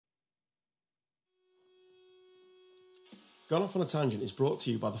Gone Off on a Tangent is brought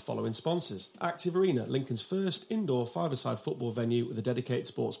to you by the following sponsors. Active Arena, Lincoln's first indoor five-a-side football venue with a dedicated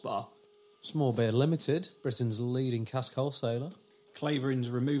sports bar. Small Beer Limited, Britain's leading cask wholesaler.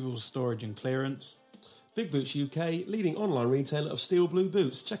 Claverings Removals, Storage and Clearance. Big Boots UK, leading online retailer of steel blue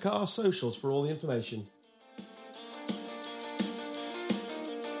boots. Check out our socials for all the information.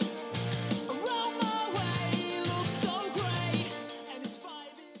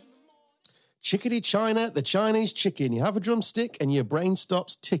 Chickadee China, the Chinese chicken. You have a drumstick and your brain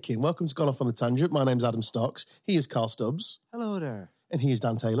stops ticking. Welcome to Gone Off on a Tangent. My name's Adam Stocks. He is Carl Stubbs. Hello there. And he is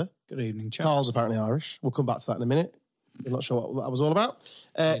Dan Taylor. Good evening, chaps. Carl's apparently Irish. We'll come back to that in a minute. I'm not sure what that was all about.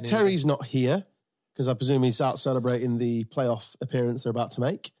 Terry's not here because I presume he's out celebrating the playoff appearance they're about to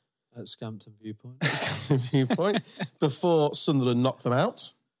make. At Scampton Viewpoint. Scampton Viewpoint. Before Sunderland knocked them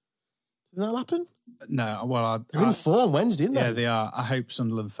out. Did that happen? No, well, They're in form Wednesday, didn't they? Yeah, they are. I hope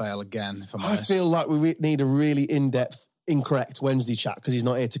Sunderland fail again, if I'm honest. I feel like we need a really in-depth, incorrect Wednesday chat because he's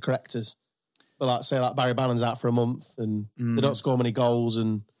not here to correct us. But like Barry Bannon's out for a month and they don't score many goals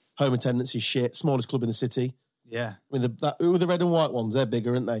and home attendance is shit. Smallest club in the city. Yeah. I mean, who are the red and white ones? They're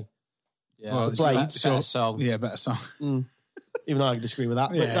bigger, aren't they? Yeah, well, the Blades. Better song. Yeah, better song. Even though I disagree with that.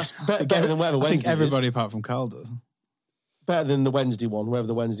 But Yeah. that's better than whatever I Wednesday think everybody apart from Carl does. Better than the Wednesday one, whoever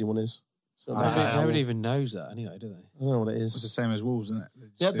the Wednesday one is. So Nobody even knows that anyway, do they? I don't know what it is. It's the same as Wolves, isn't it?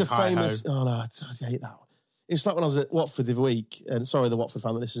 They had the famous... Oh, no, I hate that one. It's like when I was at Watford the other week, and sorry, the Watford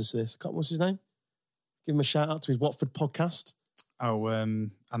fan that listens to this. I can't remember what's his name. Give him a shout out to his Watford podcast. Oh, I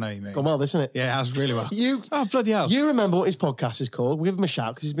know you mean. Gone well, this, isn't it? Yeah, it has really well. Oh, bloody hell. You remember what his podcast is called. We'll give him a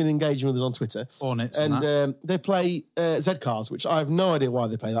shout because he's been engaging with us on Twitter. Hornets and they play Z-Cars, which I have no idea why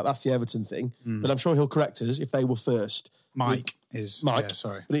they play that. That's the Everton thing. But I'm sure he'll correct us if they were first. Mike. Yeah,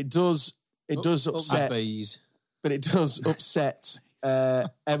 sorry. But it does upset... bees. But it does upset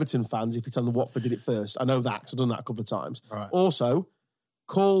Everton fans if you tell them Watford did it first. I know that because I've done that a couple of times. Right. Also,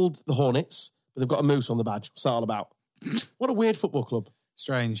 called the Hornets, but they've got a moose on the badge. What's that all about? What a weird football club.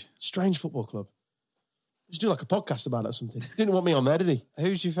 Strange football club. We should do like a podcast about it or something. Didn't want me on there, did he?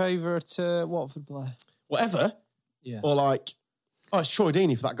 Who's your favourite Watford player? Whatever. Yeah. Or it's Troy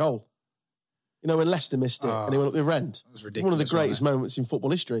Deeney for that goal. You know, when Leicester missed it and he went up the end. That was ridiculous. One of the greatest moments in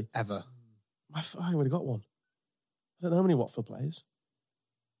football history. Ever. I ain't really got one. I don't know how many Watford players.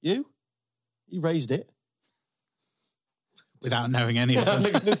 You? You raised it. Without knowing any of them.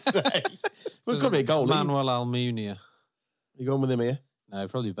 I'm going to say. Well, it's got to be a goal. Manuel Almunia. You going with him here? No,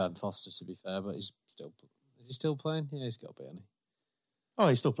 probably Ben Foster, to be fair, but is he still playing? Yeah, he's got to be, hasn't he? Oh,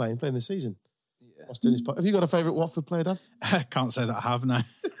 he's still playing this season. Yeah. Have you got a favourite Watford player, Dan? I can't say that I have, no.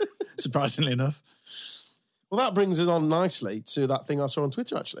 Surprisingly enough. Well, that brings us on nicely to that thing I saw on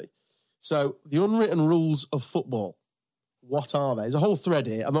Twitter, actually. So, the unwritten rules of football. What are they? There's a whole thread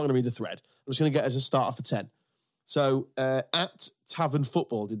here. I'm not going to read the thread. I'm just going to get us a starter for 10. So, at Tavern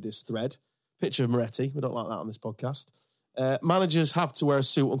Football did this thread. Picture of Moretti. We don't like that on this podcast. Managers have to wear a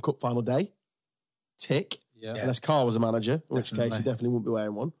suit on cup final day. Tick. Yeah. Unless Carl was a manager, in which case he definitely wouldn't be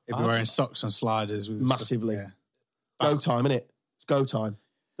wearing one. He'd be wearing socks and sliders. With Massively. Yeah. Go time, innit? It's go time.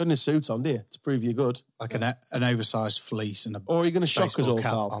 Don't need a suit on, do you? To prove you're good. Like an oversized fleece and a Or are you going to shock us all,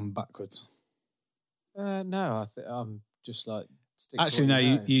 cap Carl? on backwards. No, I think I'm just like... Actually, no,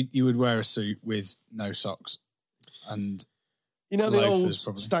 you would wear a suit with no socks and you know the loafers,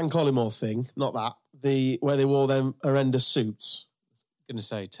 old probably. Stan Collymore thing? Not that. Where they wore them horrendous suits. I'm going to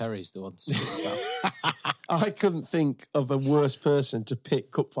say Terry's the one to speak about. I couldn't think of a worse person to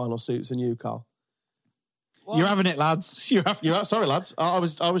pick cup final suits than you, Carl. What? You're having it, lads. Sorry, lads. I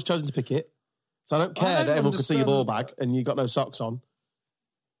was chosen to pick it. So I don't care that everyone can see your ball bag and you got no socks on.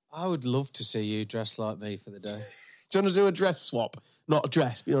 I would love to see you dressed like me for the day. Do you want to do a dress swap? Not a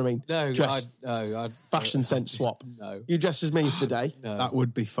dress, but you know what I mean? No, I'd fashion sense swap. No. You dress as me for the day. No. That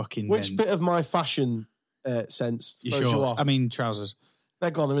would be fucking Which mint. bit of my fashion sense Your throws you shorts. off? I mean, trousers.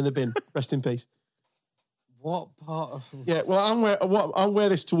 They're gone. They're in the bin. Rest in peace. What part of... Yeah, well, I'm wear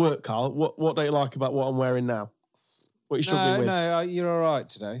this to work, Carl. What don't you like about what I'm wearing now? What are you struggling with? No, you're all right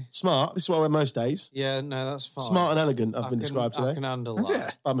today. Smart. This is what I wear most days. Yeah, no, that's fine. Smart and elegant, I've been described today. I can handle Have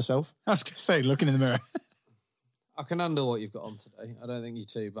that. By myself. I was going to say, looking in the mirror. I can handle what you've got on today. I don't think you're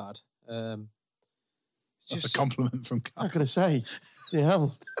too bad. That's a compliment from Carl. How can I say? Yeah,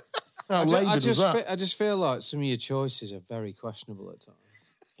 hell. How laboured was that? I just feel like some of your choices are very questionable at times.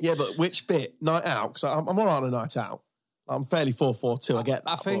 Yeah, but which bit? Night out? Because I'm all right on a night out. I'm fairly 4-4-2, I get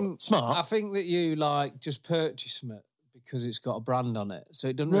that. I think smart. I think that you just purchase something because it's got a brand on it. So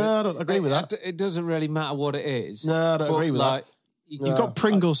it doesn't No, I don't agree with that. It doesn't really matter what it is. No, I don't agree with that. You've got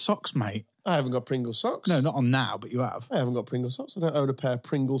Pringles socks, mate. I haven't got Pringle socks. No, not on now, but you have. I haven't got Pringle socks. I don't own a pair of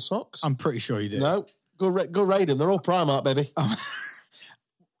Pringle socks. I'm pretty sure you do. No. Go raid them. They're all Primark, baby.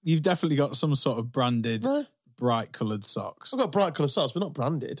 You've definitely got some sort of branded, No. bright coloured socks. I've got bright colour socks, but not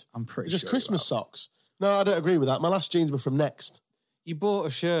branded. I'm pretty They're just sure Christmas socks. No, I don't agree with that. My last jeans were from Next. You bought a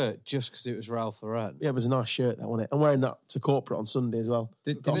shirt just because it was Ralph Lauren. Yeah, it was a nice shirt, that wasn't it? I'm wearing that to corporate on Sunday as well.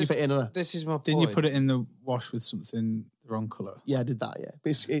 Got to fit in, innit? This is my point. Didn't you put it in the wash with something the wrong colour? Yeah, I did that, yeah. But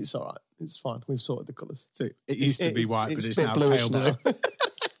it's all right. It's fine. We've sorted the colours. So it used to be white, but it's a bit now bluish pale blue. now.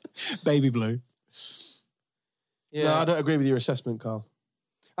 Baby blue. Yeah. No, I don't agree with your assessment, Carl.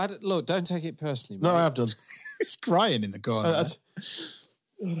 Look, don't take it personally. No, mate. I have done. It's crying in the corner.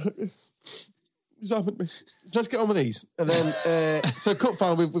 It's happened to me. Let's get on with these. And then, so cup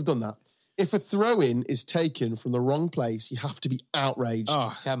final, we've done that. If a throw-in is taken from the wrong place, you have to be outraged.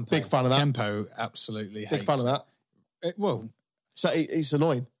 Oh, Kempo. Big fan of that. Kempo absolutely hates Big fan of that. Well, So it's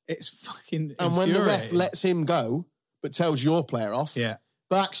annoying. it's fucking And when the ref infuriating. lets him go, but tells your player off, Yeah.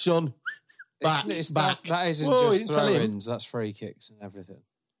 back, son, back, back. That isn't Whoa, he just didn't tell him. throw-ins. That's free kicks and everything.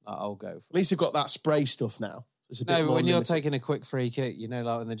 Like, I'll go for At least you've got that spray stuff now. It's a bit No, but more when you're limited. taking a quick free kick, you know,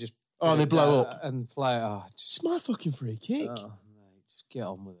 like when they just... Oh, and they blow up. And play it. Oh, It's my fucking free kick. oh, mate, just get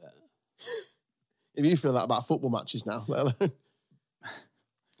on with it. If you feel that about football matches now, let alone.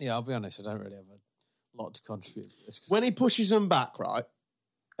 Yeah, I'll be honest, I don't really have a lot to contribute to this. 'cause- When he pushes them back, right,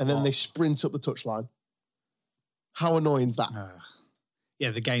 and then Oh. they sprint up the touchline, how annoying is that? Yeah,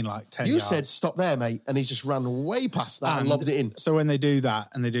 they gain like 10 You yards. said stop there, mate, and he's just ran way past that and lobbed it in. So when they do that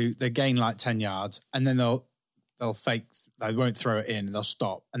and they gain like 10 yards and then they'll fake, they won't throw it in, they'll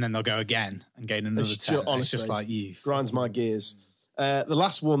stop and then they'll go again and gain another It's 10. ju- It's honestly, just like you. Grinds my gears. The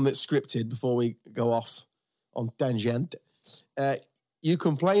last one that's scripted before we go off on tangent. You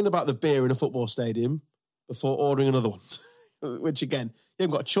complain about the beer in a football stadium before ordering another one, which again, you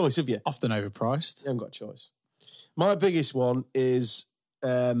haven't got a choice, have you? Often overpriced. You haven't got a choice. My biggest one is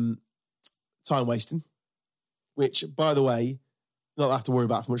time wasting, which, by the way, not have to worry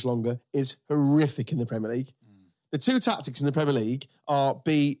about for much longer, is horrific in the Premier League. The two tactics in the Premier League are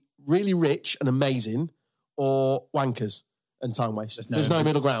be really rich and amazing or wankers and time waste. There's no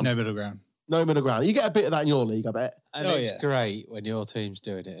middle ground. No middle ground. No middle ground. You get a bit of that in your league, I bet. And Oh, it's yeah. great when your team's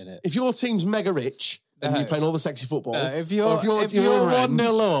doing it, innit? If your team's mega rich and No. you're playing all the sexy football, If or you're if you're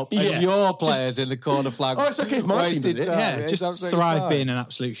 1-0 up and yeah. your player's in the corner flag, Oh, it's okay if my team wasted does it. time, Yeah, it's just absolutely thrive fine. being an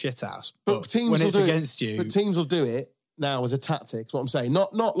absolute shithouse. But teams when will it's do against it, you, but teams will do it now as a tactic. That's what I'm saying.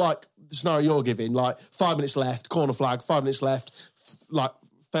 Not like the scenario you're giving, like 5 minutes left, corner flag, 5 minutes left, like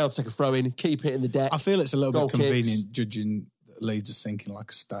failed to take a throw in, keep it in the deck. I feel it's a little Goal bit convenient kicks. judging that Leeds are sinking like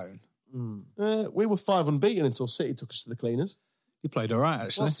a stone. We were 5 unbeaten until City took us to the cleaners. You played all right,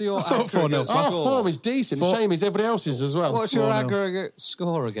 actually. What's your I thought 4-0. aggregate Our score? form is decent. Four- Shame is everybody else's as well. What's your 4-0. aggregate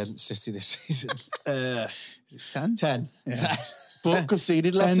score against City this season? Is it 10? 10. Yeah. But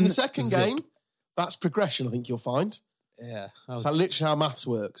conceded less in the 10 second zip. game. That's progression, I think you'll find. Yeah. That's how literally how maths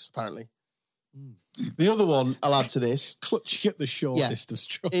works, apparently. The other one I'll add to this Clutching at the shortest of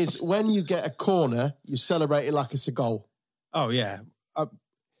straws. is when you get a corner, you celebrate it like it's a goal. Oh, yeah.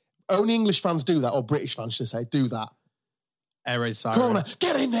 Only English fans do that, or British fans, should I say, do that. Air raid siren. Corner,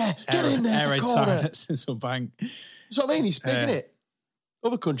 get in there, get in there, Air it's a raid corner. siren at Sinsel Bank. That's what I mean, he's speaking Yeah. it.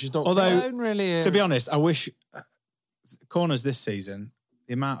 Other countries don't. Although- I care. don't really. To be honest, I wish corners this season,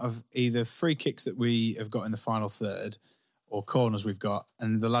 the amount of either free kicks that we have got in the final third or corners we've got,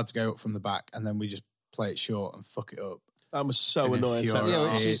 and the lads go up from the back and then we just play it short and fuck it up. That was so And annoying. infuriating.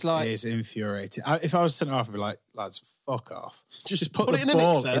 Yeah, which is like- It is infuriating. If I was centre half, I'd be like, lads, fuck off. Just Put put the it in the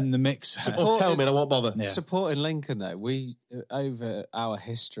ball mixer. in the mixer. Or tell me, and I won't bother. Yeah. Supporting Lincoln though, we over our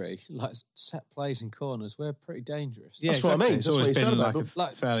history, like set plays and corners, we're pretty dangerous. Yeah, That's what I mean. It's That's what always you said been about like it. a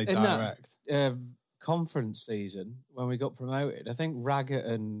Like, fairly in direct. that conference season when we got promoted, I think Raggett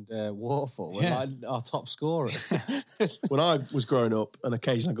and Waterfall were Yeah. like our top scorers. When I was growing up, and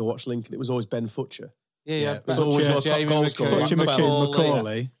occasionally I go watch Lincoln, it was always Ben Futcher. Yeah, But always your top Jamie goal McCool, scorer, Fletcher like 12.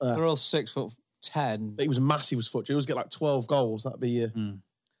 Macaulay. They're all 6'10". He was massive as Futcher. He always get like 12 goals. That'd be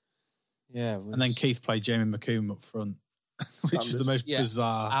Yeah, And then Keith played Jamie McComb up front, which is the most Yeah.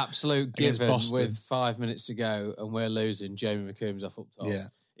 bizarre. absolute against given Boston. with 5 minutes to go, and we're losing. Jamie McComb's off up top. Yeah,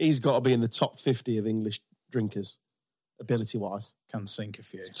 He's got to be in the top 50 of English drinkers, ability-wise. can sink a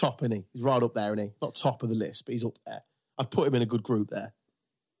few. Top, isn't he? He's right up there, isn't he? Not top of the list, but he's up there. I'd put him in a good group there.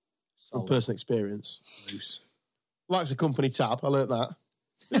 From Solid. personal experience. Loose. Likes a company tab. I learnt that.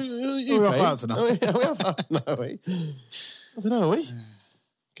 We're off out tonight. Oh, yeah, we have out now, are we? I don't know, are we?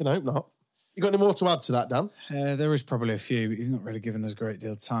 Can hope not. You got any more to add to that, Dan? There is probably a few, but you've not really given us a great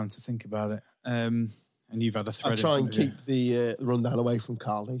deal of time to think about it. And you've had a thread. I try in and front of keep the rundown away from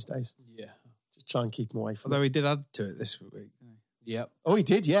Carl these days. Yeah. Just try and keep him away you. from Although it. he did add to it this week. Yep. Oh, he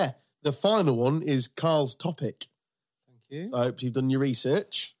did, yeah. The final one is Carl's topic. Thank you. So I hope you've done your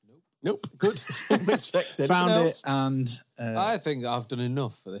research. Nope. Good. Unexpected. Found Anything it else? and I think I've done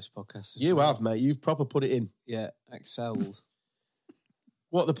enough for this podcast. You have, mate. You've proper put it in. Yeah, excelled.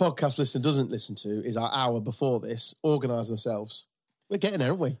 What the podcast listener doesn't listen to is our hour before this, organising ourselves. We're getting there,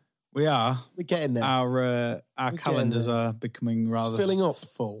 aren't we? we are. We're getting there. Our getting calendars there. are becoming rather filling up.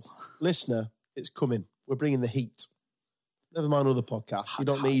 full. Listener, it's coming. We're bringing the heat. Never mind other podcasts. You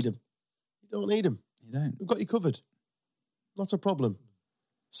don't need them. You don't need them. You don't. We've got you covered. Not a problem.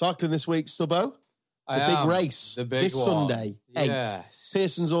 Cycling this week, Stubbo. I The big am. race. The big this one. Sunday, 8th. Yes.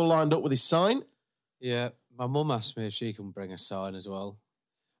 Pearson's all lined up with his sign. Yeah, my mum asked me if she can bring a sign as well.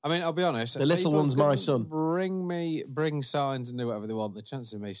 I mean, I'll be honest. The little people one's my can son. Bring signs and do whatever they want. The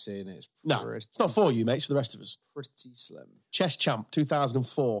chance of me seeing it is No, pretty, it's not for you, mate. It's for the rest of us. pretty slim. Chess champ,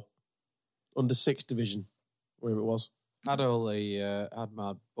 2004. Under 6 division, wherever it was. Had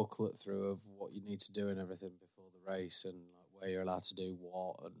my booklet through of what you need to do and everything before the race and like where you're allowed to do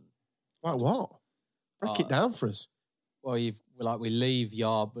what and Like what? Break it down for us. well, we leave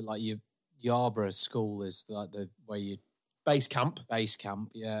Yarborough School is like the where you Base camp. base camp,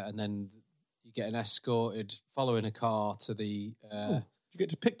 yeah, and then you get escorted following a car to the You get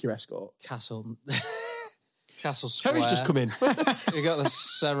to pick your escort. castle square. Terry's just come in. You got the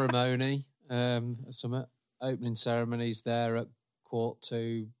ceremony, summit opening ceremonies there at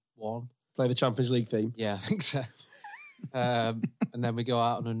 1:45. Play the Champions League theme. Yeah, I think so. And then we go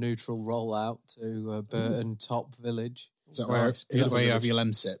out on a neutral rollout to Burton Top Village. Is that Nice. where, is that Beautiful where you have village. your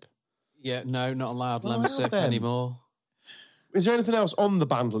lemsip? Yeah, no, not allowed Well, Lemsip then. anymore. Is there anything else on the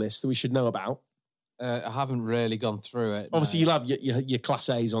band list that we should know about? I haven't really gone through it. Obviously, no. you'll have your Class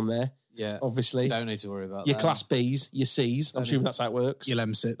A's on there, Yeah, obviously. don't need to worry about Your that. Class B's, your C's. I'm Don't assuming need- that's how it works. Your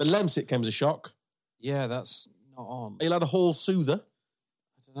lemsip. The Lemsit came as a shock. Yeah, that's not on. Are you allowed a hall soother?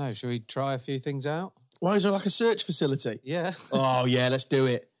 I don't know. Should we try a few things out? Why is there like a search facility? Yeah. Oh, yeah, let's do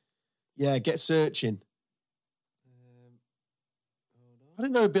it. Yeah, get searching. I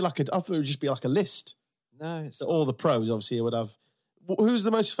didn't know it'd be I thought it would just be like a list. No, it's That all the pros, obviously, would have. Who's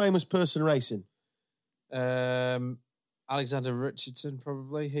the most famous person racing? Alexander Richardson,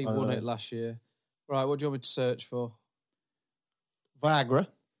 probably. He I won know. it last year. Right, what do you want me to search for? Viagra.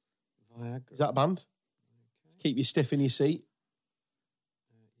 Viagra. Is that a band? Keep you stiff in your seat.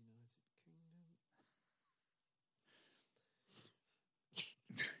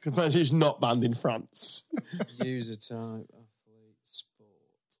 Because it's not banned in France. User type, athlete, sport.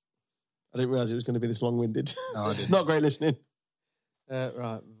 I didn't realise it was going to be this long-winded. No, I didn't. Not great listening.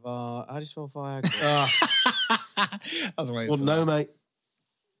 Right, how do you spell Viagra? Ah, I was waiting well, for no, that. mate.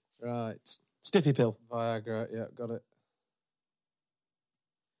 Right, Stiffy pill. Viagra, yeah, got it.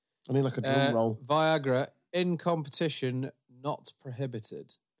 I need like a drum roll. Viagra, in competition, not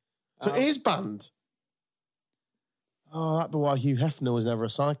prohibited. So it is banned. Oh, that'd be why Hugh Hefner was never a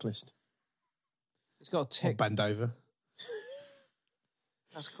cyclist. It's got a Or tick. bend over.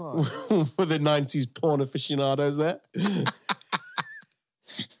 That's quite... With the 90s porn aficionados there.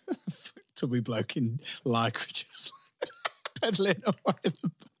 Tubby bloke in lycra just like pedaling away in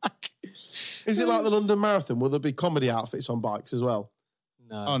the back. Is it like the London Marathon? Will there be comedy outfits on bikes as well?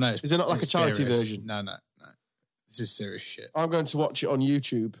 No. Oh, no. Is it not like it's a charity serious. version? No. This is serious shit. I'm going to watch it on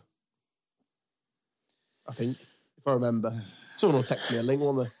YouTube. I think, if I remember. Someone will text me a link,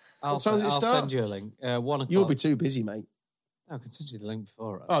 won't they? I'll What time does it start? send you a link. 1 o'clock. You'll be too busy, mate. I can send you the link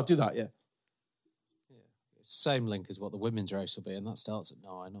before. Right? Oh, do that, yeah. Same link as what the women's race will be, and that starts at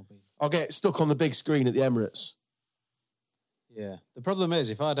 9. I'll be... I'll get stuck on the big screen at the Emirates. Yeah. The problem is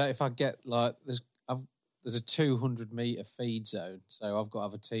if I get like there's a 200 meter feed zone, so I've got to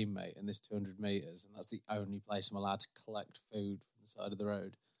have a teammate in this 200 meters, and that's the only place I'm allowed to collect food from the side of the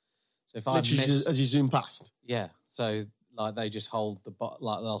road. So if I Literally miss, as you zoom past. yeah, so like they just hold the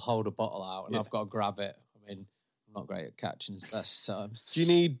they'll hold a bottle out, and Yeah. I've got to grab it. I mean, I'm not great at catching as best times. Do you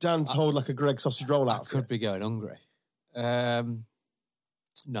need Dan to hold like a Greg sausage roll I out? could be going hungry.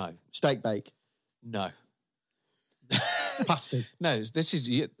 No, Steak bake. no. Pasty. No, this is.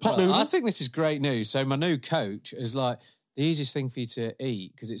 Pot well, noodle? I think this is great news. So my new coach is like the easiest thing for you to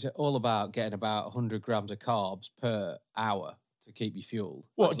eat because it's all about getting about 100 grams of carbs per hour to keep you fueled.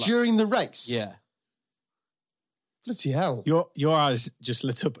 What, It's like- during the race? Yeah. Bloody hell. Your eyes just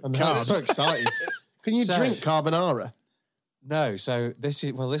lit up at I know, I'm so carbs. excited. Can you So- drink carbonara? No. So this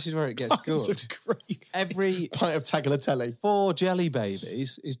is where it gets Pints good. of gravy. Every Pint of tagliatelle. 4 jelly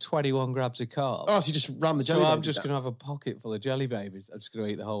babies is 21 grams of carbs. Oh, so you just ram the jelly so I'm babies just down. going to have a pocket full of jelly babies. I'm just going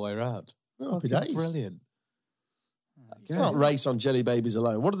to eat the whole way around. Oh, happy Fucking days. Brilliant. You can't race on jelly babies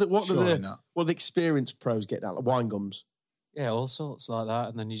alone. What are Surely the not. what do the experienced pros get down? Like wine gums. Yeah, all sorts like that.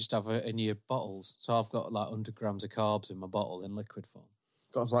 And then you just have it in your bottles. So I've got like 100 grams of carbs in my bottle in liquid form.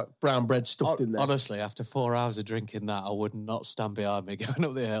 Got like brown bread stuffed in there. Honestly, after 4 hours of drinking that, I would not stand behind me going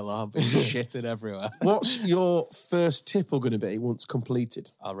up the hill. I'll be shitting everywhere. What's your first tipple going to be once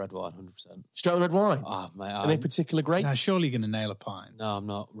completed? Red wine, 100%. Straight on red wine? Oh, mate. Any particular grape? Now, surely you're going to nail a pint. No, I'm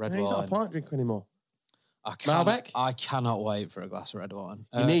not. Red He's wine. not a pint drinker anymore. Malbec? I cannot wait for a glass of red wine.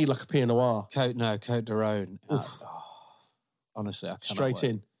 You need like a Pinot Noir. Cote de Rhone. Honestly, I cannot Straight wait.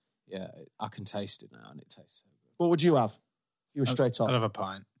 in. Yeah, I can taste it now and it tastes so good. What would you have? You were straight off. I'd have a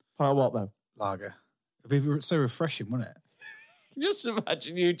pint. Pint of what, though? Lager. It'd be so refreshing, wouldn't it? Just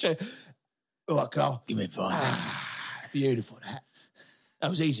imagine you. Oh, Carl. Give me a pint. Beautiful, that. That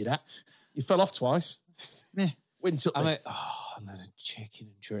was easy, that. You fell off twice. Yeah. Went up. And then a chicken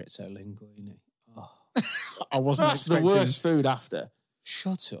and chorizo linguine. Oh, I wasn't That's the expecting... worst food after.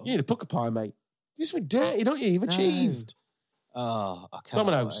 shut up. You need a pucker pie, mate. You something dirty, don't you? You've achieved. Oh, I can't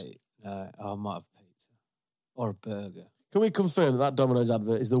Domino's. wait. No, I might have pizza. Or a burger. Can we confirm that Domino's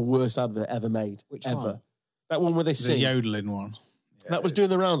advert is the worst advert ever made? Which ever? one? That one where they The sing. yodeling one. Yeah, That was it's- doing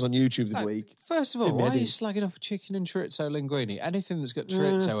the rounds on YouTube this week. First of all, Give me a why are you dig. slagging off a chicken and chorizo linguine? Anything that's got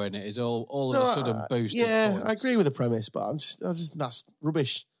chorizo in it is all of a sudden boosted Yeah, points. I agree with the premise, but I just that's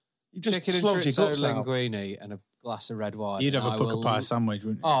rubbish. You just Chicken and slogged your chorizo guts out. linguine and a glass of red wine. You'd have and a I pucker will- pie sandwich,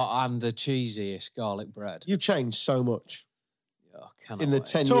 wouldn't you? Oh, and the cheesiest garlic bread. You've changed so much Oh, cannot in the wait.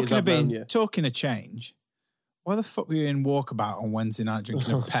 10 years I've known you. Talking of change, why the fuck were you in Walkabout on Wednesday night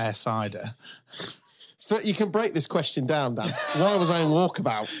drinking a pear cider? So you can break this question down, Dan. Why was I in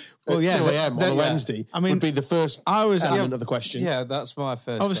Walkabout at 2 a.m. on a Wednesday? I mean, would be the first I was element of the question. Yeah, that's my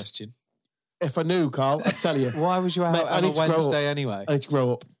first question. If I knew, Carl, I'd tell you. Why was you out Mate, I on a need to grow Wednesday up. anyway? I need to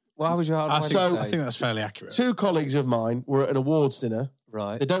grow up. Why was you out on a Wednesday? so- I think that's fairly accurate. 2 colleagues of mine were at an awards dinner.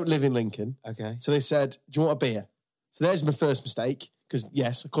 Right. They don't live in Lincoln. Okay. So they said, do you want a beer? So there's my first mistake, because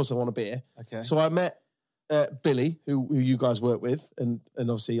yes, of course I want a beer. Okay. So I met Billy, who you guys work with, and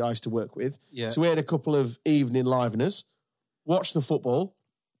obviously I used to work with. Yeah. So we had a couple of evening liveners, watched the football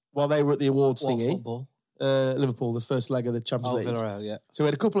while they were at the awards What thingy. football? Liverpool, the first leg of the Champions Oh, League. Villarreal, yeah. So we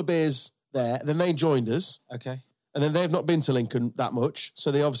had a couple of beers there. Then they joined us, Okay. and then they've not been to Lincoln that much.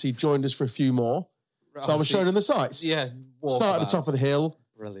 So they obviously joined us for a few more. So I was Obviously- showing them the sights. Yeah. Start at the top of the hill.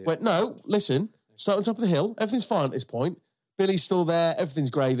 Brilliant. Went, no, listen, start at the top of the hill. Everything's fine at this point. Billy's still there. Everything's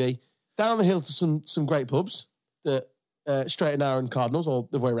gravy. Down the hill to some great pubs that Straight and Narrow and Cardinals, or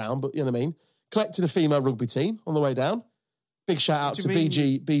the way around, but you know what I mean. Collected a female rugby team on the way down. Big shout out do to you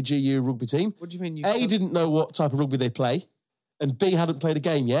mean- BGU rugby team. What do you mean you... A, didn't know what type of rugby they play, and B, hadn't played a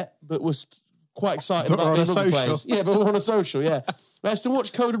game yet, but was quite excited But about we're on being a rugby social. players. Yeah, but we're on a social, yeah. Let's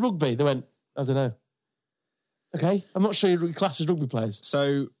watch Coded Rugby. They went, I don't know. Okay, I'm not sure you're classed as rugby players.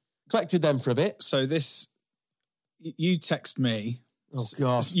 So Collected them for a bit. you text me. Oh,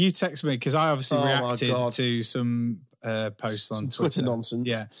 God. You text me because I obviously Oh, my reacted God. to some posts on Some Twitter. Twitter nonsense.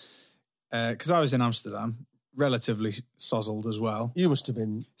 Yeah. Because I was in Amsterdam, relatively sozzled as well. You must have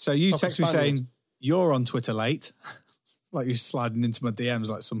been. So you Proper text me Spaniard. saying, you're on Twitter late. Like you're sliding into my DMs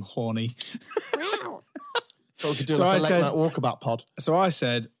like some horny. We could do So like I a late said- night walkabout pod. So I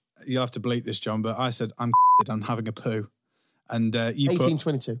said, you'll have to bleep this, John, but I said, I'm having a poo. And you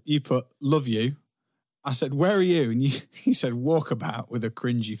 1822. put, love you. I said, where are you? And you said, walkabout with a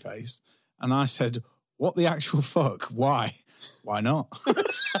cringy face. And I said, what the actual fuck? Why? Why not?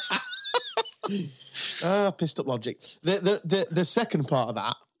 Pissed up logic. The second part of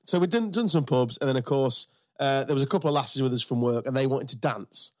that. So we'd done some pubs, and then of course there was a couple of lasses with us from work, and they wanted to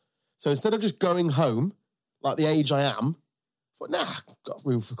dance. So instead of just going home like the age I am, I thought, nah, I've got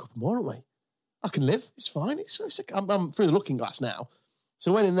room for a couple more, haven't we? I can live. It's fine. It's so sick. I'm through the looking glass now.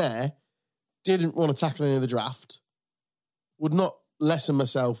 So went in there, didn't want to tackle any of the draft, would not lessen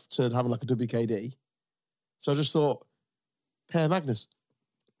myself to having like a WKD. So I just thought, Pear Magnus.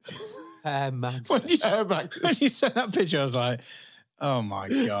 man. When you, Pear Magnus. when you sent that picture, I was like, oh my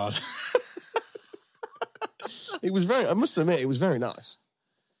God. It was I must admit, it was very nice.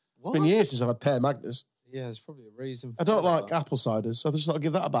 It's been years since I've had Pear Magnus. Yeah, there's probably a reason. I don't for like that. apple ciders, so I just thought I'd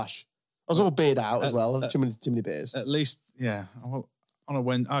give that a bash. I was all beard out as well. Too many beers. At least, yeah. Well,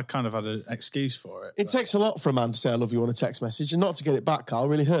 I kind of had an excuse for it. It takes a lot for a man to say I love you on a text message, and not to get it back, Carl,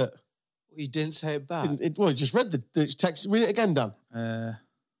 really hurt. Well, you didn't say it back. Well, you just read the text. Read it again, Dan. Hang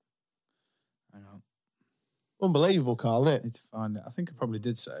on. Unbelievable, Carl, isn't I it? need to find it. I think I probably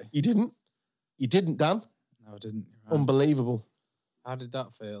did say. You didn't, Dan. No, I didn't. You're right. Unbelievable. How did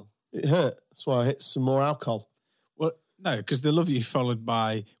that feel? It hurt. That's why I hit some more alcohol. Well, no, because the love you followed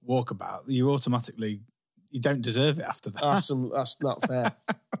by walkabout, you don't deserve it after that. That's not fair.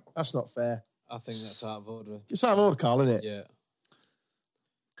 That's not fair. I think that's out of order. It's out of order, Carl, isn't it? Yeah.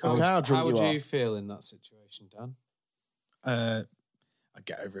 Okay, how drunk How would you are. you feel in that situation, Dan? I'd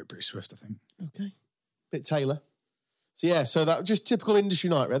get over it pretty swift, I think. Okay. Bit Taylor. So yeah, so that just typical industry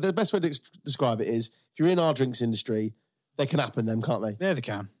nightmare. The best way to describe it is if you're in our drinks industry, they can happen then, can't they? Yeah, they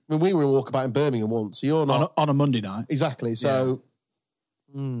can. I mean, we were in Walkabout in Birmingham once, so you're not... On a Monday night. Exactly. So,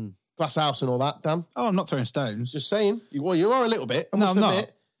 glass house and all that, Dan. Oh, I'm not throwing stones. Just saying. You are a little bit. I No, must I'm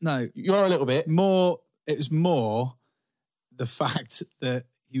admit. not. No. You are a little bit. It was more the fact that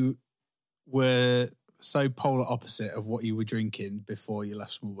you were so polar opposite of what you were drinking before you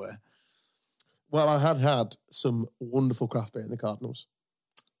left Smallware. Well, I had some wonderful craft beer in the Cardinals.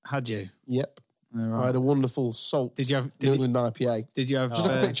 Had you? Yep. Oh, right. I had a wonderful salt Did you have- New England IPA. Did you have? Just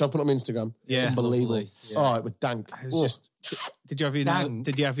look at a picture. I'll put it on Instagram. Yeah. Unbelievable. Lovely. Yeah. Oh, it was dank. It was just. Did you have your nail? Dank?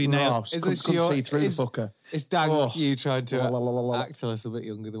 Did you have your No, nail? I couldn't see through the fucker. It's dank Oh. you trying to La, la, la, la, la. act a little bit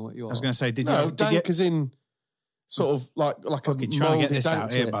younger than what you are. I was going to say, did you? No, Did dank you as in sort of like a trying to mouldy get this dank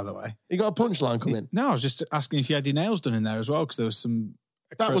out to here, it. by the way? You got a punchline coming. No, I was just asking if you had your nails done in there as well, because there was some.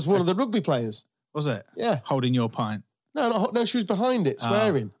 That was one of the rugby players. Was it? Yeah. Holding your pint. No, she was behind it,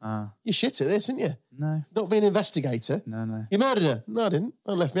 swearing. Ah. You shit at this, didn't you? No. Not being an investigator. No. You murdered her. No, I didn't.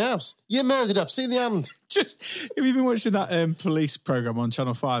 I left my house. You murdered her. I've seen the hand. Just have you been watching that police program on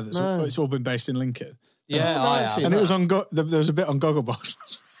Channel 5? It's all been based in Lincoln. Yeah, No, I I've have. seen And that. it was on. There was a bit on Gogglebox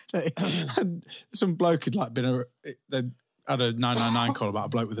last Friday, and some bloke had like been they had a 999 call about a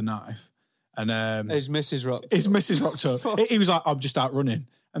bloke with a knife, and His Mrs. Rock. his missus rocked up. He was like, "I'm just out running,"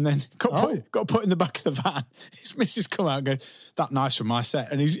 and then got put in the back of the van. His missus come out and go, "That knife's from my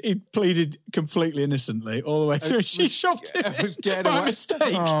set," and he pleaded completely innocently all the way through. She shot him was getting by away. mistake.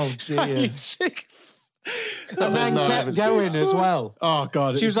 Oh, dear. You think- And then No, I kept haven't seen going that. as well. Oh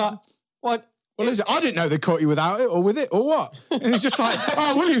God! She was like, what? What is it? I didn't know they caught you without it or with it or what. And he's just like,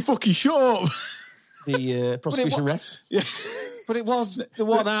 oh, will you fucking shut up? The prosecution rests. Yeah. But it was the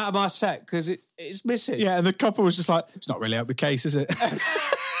one out of my set because it's missing. Yeah, and the couple was just like, it's not really out the case, is it?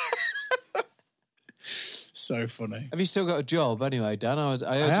 So funny. Have you still got a job anyway, Dan? I heard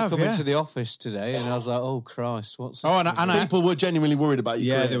have, you come yeah. into the office today and I was like, oh Christ, what's this? Oh, and I People were genuinely worried about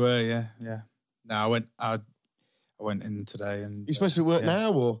you. yeah, they were, yeah. No, I went in today and You're supposed to be at work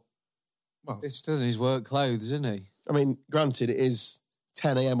now, or? It's still in his work clothes, isn't he? I mean, granted, it is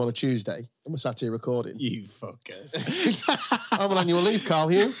 10 a.m. on a Tuesday, and we're sat here recording. you fuckers. I'm on annual leave,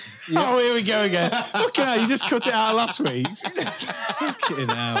 Carl. You? Oh, here we go again. Fucking hell, you just cut it out of last week's. Fucking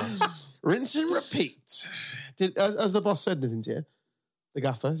hell. Rinse and repeat. Has the boss said anything to you? The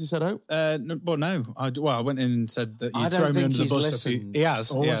gaffer? Has he said out? No. I went in and said that I you'd don't throw me think under the he's bus. listened. He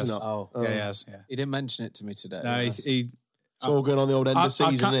has. Oh, he has he has. not? Oh. Yeah, he has. Yeah. He didn't mention it to me today. No, It's all going on the old end of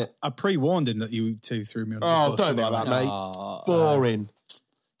season, isn't it? I pre-warned him that you two threw me under the Oh, bus. don't be like anyway. that, mate. Oh, Boring.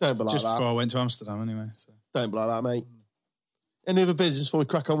 Don't be like Just that. before I went to Amsterdam, anyway. So. Don't be like that, mate. Any other business before we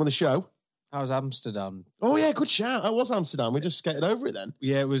crack on with the show? how's Amsterdam? Oh, yeah, good shout. I was Amsterdam. We just skated over it then.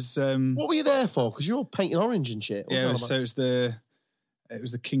 Yeah, it was. What were you there for? Because you're all painted orange and shit. What's Yeah, that so about? it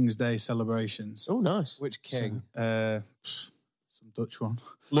was the King's Day celebrations. Oh, nice. Which king? Some Dutch one.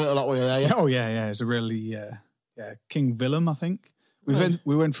 Learned a lot while you were there, yeah? Oh yeah. It's a really King Willem, I think.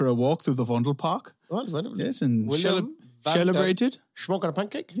 We went for a walk through the Vondelpark. Right, Yes, and Willem van celebrated. Schmuck and a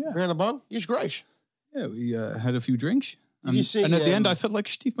pancake? Yeah. Beer and a bong? You're great. Yeah, we had a few drinks. Did you see, and at the end, I felt like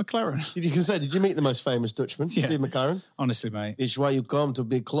Steve McLaren. Did you meet the most famous Dutchman, Yeah. Steve McLaren? Honestly, mate. It's why you come to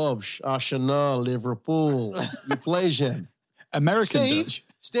big clubs. Arsenal, Liverpool. You play them. American Dutch.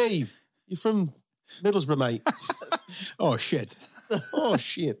 Steve, you're from Middlesbrough, mate. Oh, shit. Oh,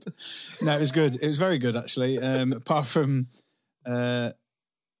 shit. No, it was good. It was very good, actually. Apart from,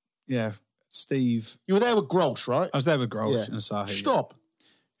 Steve. You were there with Gross, right? I was there with Grosh Yeah. and Sahi. Stop.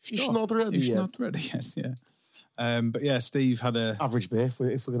 She's not ready He's yet. not ready yet, yeah. But yeah, Steve had a Average beer, if we're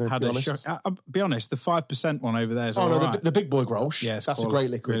going to had be a honest. shock. I'll be honest, the 5% one over there is Oh, all no, right. the big boy Grosh. Yeah, it's that's a quality.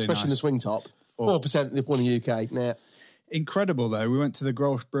 great liquid, Really especially in the nice. swing top. 4% the one in the UK. Nah. Incredible though. We went to the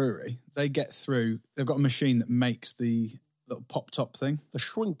Grosh Brewery. They've got a machine that makes the little pop top thing. The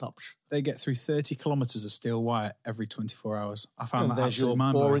swing tops. They get through 30 kilometres of steel wire every 24 hours. I found And that there's your absolutely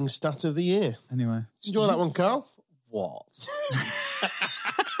mind blowing. boring stat of the year. Anyway. Enjoy that one, Carl. What?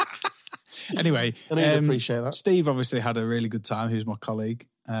 Anyway, I know you'd appreciate that. Steve obviously had a really good time. He was my colleague.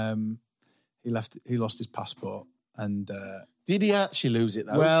 He lost his passport and Did he actually lose it,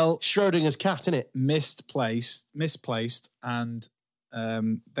 though? Well- Schrodinger's cat, innit? misplaced and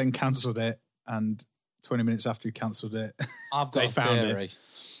then cancelled it. And 20 minutes after he cancelled it, I've got They a found it. theory.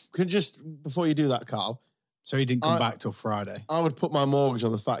 Can just, before you do that, Carl, so he didn't come back till Friday. I would put my mortgage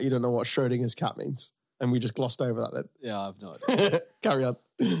on the fact you don't know what Schrodinger's cat means. And we just glossed over that then. Yeah, I've no idea. Carry on.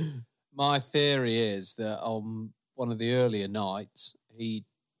 My theory is that on one of the earlier nights, he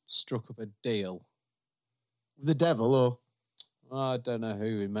struck up a deal. The devil, or I don't know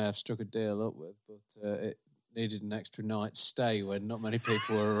who he may have struck a deal up with, but it needed an extra night's stay when not many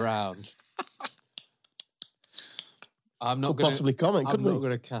people were around. I'm not could possibly comment, I'm couldn't not we?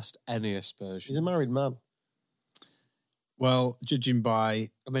 going to cast any aspersions. He's a married man. Well, judging by...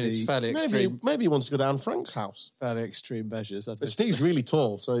 I mean, it's fairly Maybe, extreme. maybe he wants to go down Frank's house. Fairly extreme measures. But Steve's really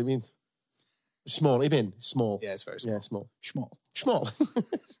tall, so I mean, small. Small. Yeah, it's very small. Yeah, small. Small. Small.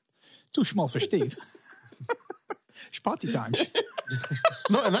 Too small for Steve. It's party time.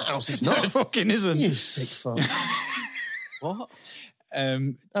 Not in that house, it's No, it not. fucking isn't. You sick fuck. What?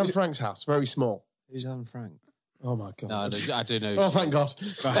 Down Frank's house, very small. Who's Alan Frank? Oh my God. No, I do know. Oh, thank God.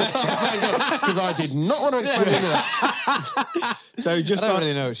 Thank God. Because I did not want to explain that. So just I don't on,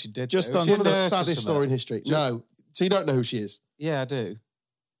 really know what she did. just though. on Was She's she a the nurse or saddest something? story in history. No. So you don't know who she is. Yeah, I do.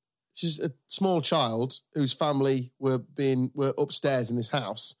 She's a small child whose family were upstairs in this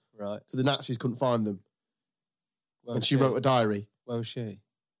house, Right. so the Nazis couldn't find them. Where And was she wrote a diary Where was she?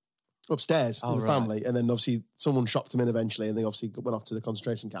 upstairs Oh, with the right. family, and then obviously someone shopped them in eventually, and they obviously went off to the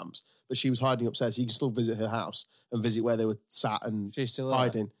concentration camps. But she was hiding upstairs, so you can still visit her house and visit where they were sat and She's still there?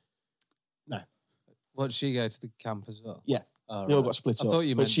 hiding. What, did she go to the camp as well? Yeah. Oh, They all right. got split I up. thought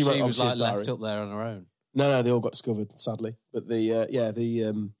you but meant she wrote was obviously like a diary. left up there on her own. No, they all got discovered, sadly. But the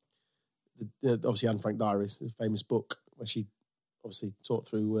obviously Anne Frank Diaries, a famous book where she obviously talked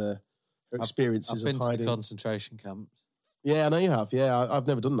through her experiences I've been of to hiding. the concentration camps. Yeah, I know you have. Yeah, I've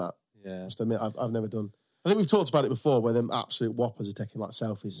never done that. I Yeah. must admit, I've never done. I think we've talked about it before, where them absolute whoppers are taking like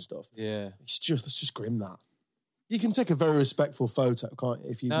selfies and stuff. Yeah. It's just grim. That you can take a very respectful photo, can't you?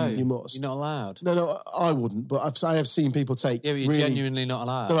 If you No, you must. you're not allowed. No, I wouldn't. But I have seen people take. Yeah, but you're really, genuinely not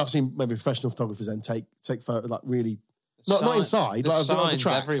allowed. No, I've seen maybe professional photographers then take photos like really. Not Sign- inside, There's like on the signs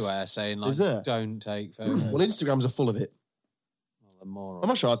tracks. everywhere saying like, Is there? don't take photos. Well, Instagrams are full of it. Well, they're morons. I'm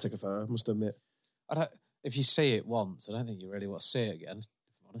not sure I'd take a photo. I must admit, If you see it once, I don't think you really want to see it again, if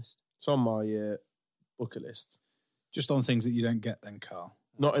I'm honest. it's on my bucket list. just on things that you don't get then, Carl.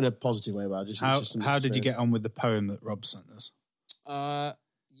 Not in a positive way, but just. it's just some How did you experience. get on with the poem that Rob sent us?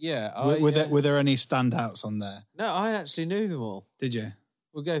 Yeah. Were there any standouts on there? No, I actually knew them all. Did you?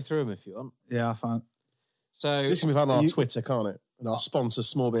 We'll go through them if you want. Yeah, I found. So This can be found on our Twitter, can't it? And our sponsor,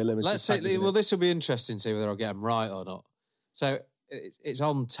 Small Beer Limited. let's tagged us see. in Well, it. this will be interesting to see whether I'll get them right or not. So it's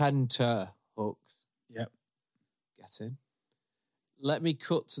on 10 hooks. Yep. Get in. Let me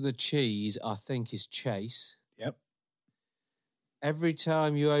cut to the cheese, I think is chase. Yep. Every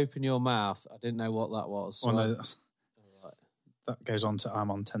time you open your mouth, I didn't know what that was. So Well, no, All right. that goes on to I'm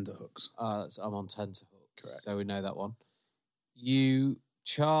on tender hooks. I'm on 10 hook. Correct. So we know that one. You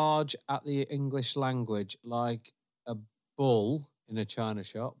charge at the English language like a bull in a china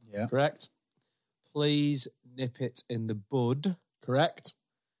shop. Yeah. Correct. Please nip it in the bud. Correct.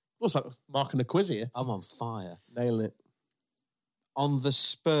 What's that? Marking a quiz here. I'm on fire. Nailing it. On the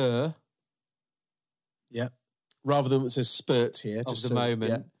spur Yep. Rather than it says spurt here. of just the so-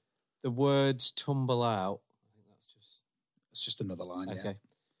 moment, yeah. the words tumble out. I think that's just It's just another line. okay. Yeah.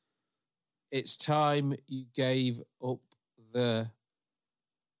 It's time you gave up the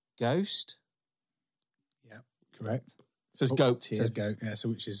ghost. Correct. It says Oh, goat It here. says go. Yeah. So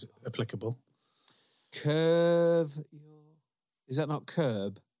which is applicable. Curve your. Is that not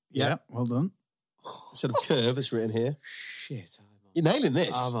curb? Yeah. Well done. Instead of curve, it's written here. Shit, You're nailing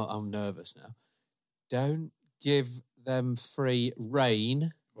this. I'm nervous now. Don't give them free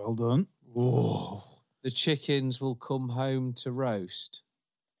rein. Well done. Whoa. The chickens will come home to roast.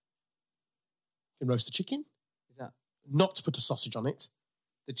 You can roast a chicken. Is that Not to put a sausage on it.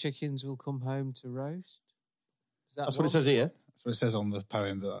 the chickens will come home to roast? Is that That's what it one? says here. That's what it says on the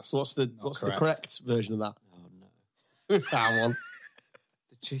poem, but that's So what's the not the correct version of that? Oh no. We found one.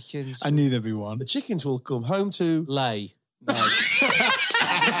 The chickens I knew there'd be one. The chickens will come home to. lay. No.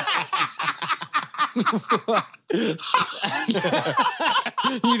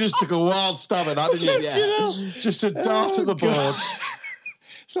 You just took a wild stab at that, didn't you? Yeah. Just a dart at the board.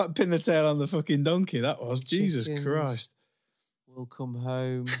 It's like pin the tail on the fucking donkey. That was Jesus Chickens Christ. will come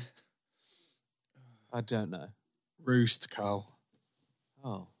home. I don't know. Roost, Carl.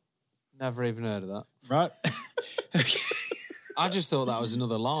 Oh, never even heard of that. Right. I just thought that was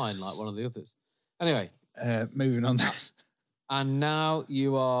another line, like one of the others. Anyway, Moving on. and now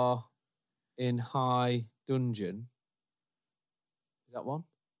you are in High Dungeon. Is that one?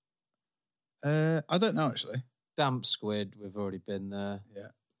 I don't know actually. Damp Squid, we've already been there. Yeah.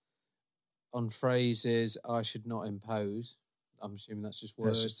 On phrases, I should not impose. I'm assuming that's just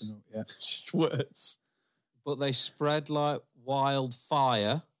words. Yeah. Just words. But they spread like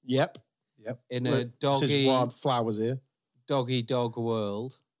wildfire. Yep. in a This is wild flowers here. dog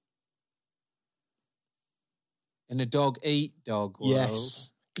world. In a dog-eat-dog world.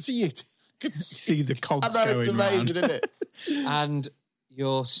 Yes. Could see you. Could See the cogs I know, going it's amazing, round. isn't it? And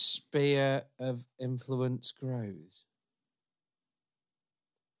your sphere of influence grows.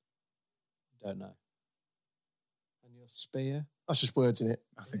 Don't know. And your spear? That's just words in it.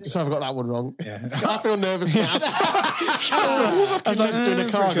 I think If so. I've got that one wrong. Yeah. I feel nervous now. I was listening to in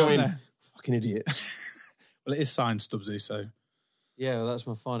a car going, fucking idiots. Well, it is signed Stubbsy, so Yeah, well, that's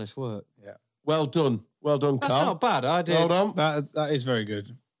my finest work. Well done. Well done, That's Carl. not bad. I did. Well done. that is very good.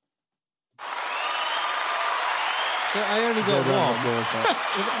 So I only got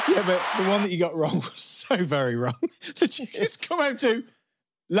one. Yeah, but the one that you got wrong was so very wrong that you just come out to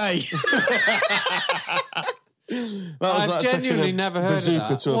lay. I've genuinely never heard of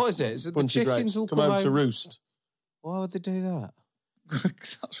that. What is it? Is it the bunch of chickens grapes. will Come home to roost. Why would they do that?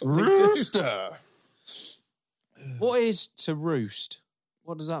 That's what they do. Rooster. What is to roost?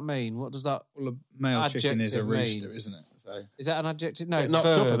 What does that mean? What does that... Well, a male chicken is a Adjective rooster, mean? isn't it? So Is that an adjective? No, Get knocked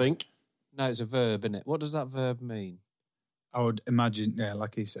up, I verb. think. No, it's a verb, isn't it? What does that verb mean? I would imagine, yeah,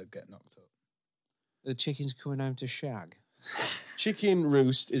 like he said, get knocked up. The chicken's coming home to shag. Chicken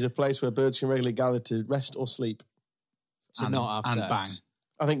roost is a place where birds can regularly gather to rest or sleep. So And- not have and sex. bang.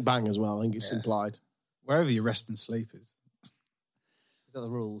 I think bang as well. I think it's Yeah. implied. Wherever you rest and sleep is Is that the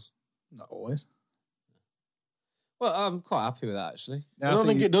rules? not always. Well, I'm quite happy with that, actually. I don't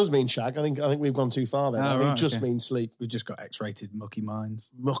think it does mean shag. I think we've gone too far there. Oh, I think right, it just okay. means sleep. We've just got X-rated mucky minds.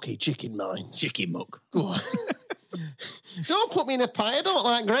 Mucky chicken minds. Chicky muck. Go on. Don't put me in a pie. I don't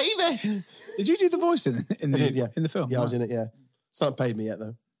like gravy. Did you do the voice in I did, yeah. the film? Yeah, I was in it, yeah. It's not paid me yet,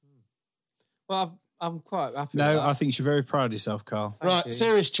 though. Well, I'm quite happy with No, that. I think you should be very proud of yourself, Carl. Thank Right, you.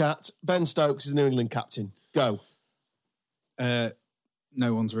 serious chat. Ben Stokes is the New England captain. Go.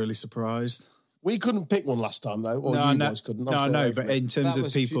 No one's really surprised. We couldn't pick one last time, though. Or you guys couldn't. I'm No, I still know, away but from it. in terms That of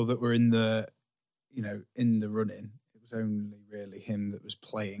was people that were in the, in the running, it was only really him that was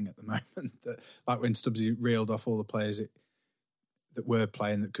playing at the moment. That, like when Stubbsy reeled off all the players that were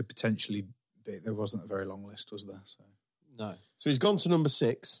playing that could potentially be, there wasn't a very long list, was there? So No. So he's gone to number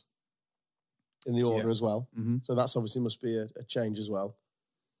 6 in the order Yeah. as well. Mm-hmm. So that's obviously must be a change as well.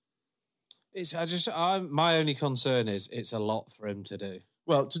 My only concern is it's a lot for him to do.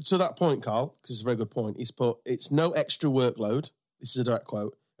 Well, to that point, Carl, because it's a very good point, he's put, it's no extra workload, this is a direct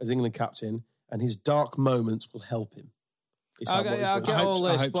quote, as England captain, and his dark moments will help him. I get all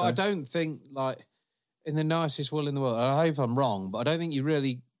I this, hope but so. I don't think, like, in the nicest will in the world, and I hope I'm wrong, but I don't think you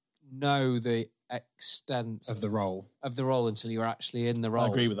really know the extent of the role. Until you're actually in the role. I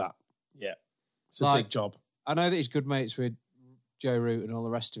agree with that. Yeah. It's a Like- big job. I know that he's good mates with Joe Root and all the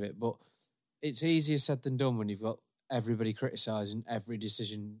rest of it, but it's easier said than done when you've got everybody criticising every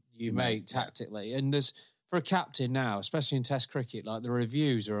decision you make tactically. And there's, for a captain now, especially in Test cricket, like the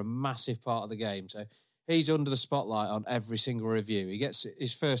reviews are a massive part of the game. So he's under the spotlight on every single review. He gets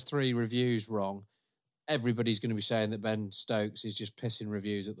his first 3 reviews wrong. Everybody's going to be saying that Ben Stokes is just pissing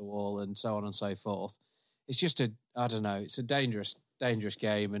reviews at the wall and so on and so forth. It's just it's a dangerous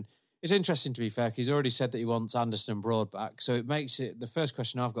game. And it's interesting, to be fair, 'cause he's already said that he wants Anderson and Broad back. So it makes it, the first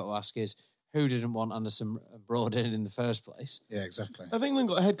question I've got to ask is, who didn't want Anderson and Broad in the first place? Yeah, exactly. Have England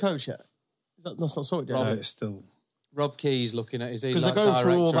got a head coach yet? That's not sorted yet. No, it's still. Rob Key's looking at, is he Because like they're going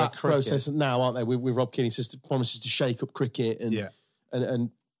through all director that of cricket? process now, aren't they? With Rob Keane, he promises to shake up cricket and Yeah. and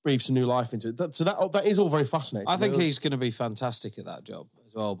breathe some new life into it. So that is all very fascinating. I think he's going to be fantastic at that job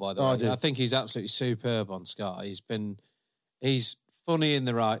as well, by the way. I do. I think he's absolutely superb on Sky. He's funny in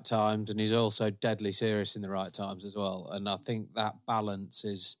the right times and he's also deadly serious in the right times as well. And I think that balance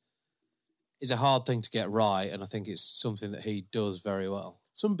is a hard thing to get right, and I think it's something that he does very well.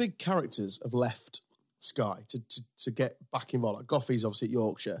 some big characters have left Sky to get back involved. Like Goffey's obviously at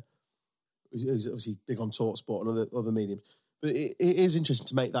Yorkshire, who's obviously big on TalkSport and other mediums. But it is interesting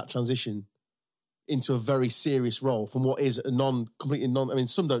to make that transition into a very serious role from what is a completely non. I mean,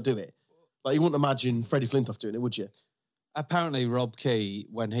 some don't do it. Like you wouldn't imagine Freddie Flintoff doing it, would you? Apparently, Rob Key,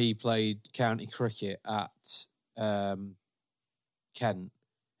 when he played county cricket at Kent,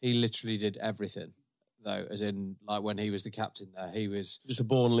 he literally did everything, though, as in, like, when he was the captain there, he was... Just a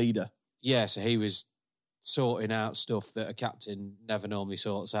born leader. Yeah, so he was sorting out stuff that a captain never normally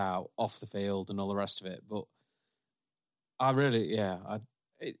sorts out off the field and all the rest of it. But I really, I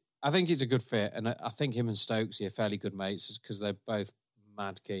think it's a good fit. And I think him and Stokesy are fairly good mates because they're both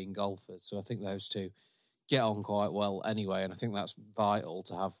mad keen golfers. So I think those two get on quite well anyway. And I think that's vital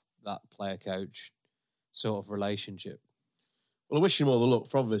to have that player-coach sort of relationship. Well, I wish him all the luck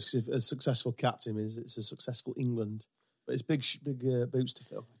for obvious, because if a successful captain is, it's a successful England But it's big boots to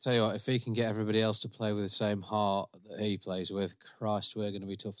fill. Tell you what, if he can get everybody else to play with the same heart that he plays with, Christ, we're going to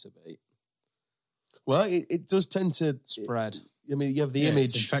be tough to beat. Well, it does tend to spread. I mean, you have the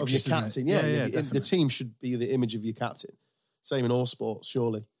image of your captain. Yeah, the team should be the image of your captain. Same in all sports,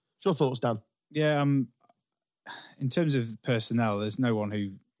 surely. What's your thoughts, Dan? Yeah, in terms of personnel, there's no one who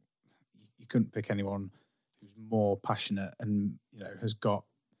you couldn't pick anyone who's more passionate and has got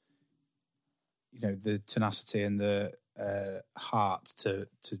the tenacity and the heart to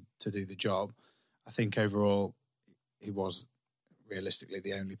do the job. I think overall he was realistically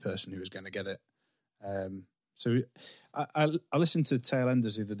the only person who was going to get it. So I listened to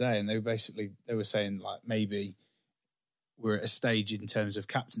Tailenders the other day, and they were saying like maybe we're at a stage in terms of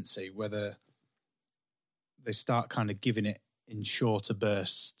captaincy whether they start kind of giving it in shorter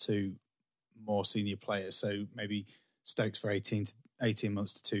bursts to more senior players. So maybe Stokes for 18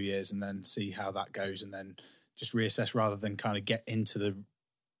 months to 2 years, and then see how that goes, and then just reassess rather than kind of get into the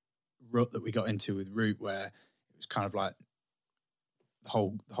rut that we got into with Root, where it was kind of like the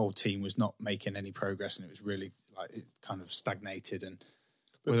whole team was not making any progress, and it was really like it kind of stagnated. And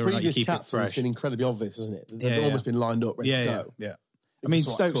whether or not you keep it fresh, it's been incredibly obvious, isn't it? They've almost been lined up, ready to go. Yeah. I mean,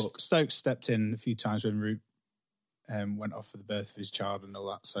 Stokes stepped in a few times when Root went off for the birth of his child and all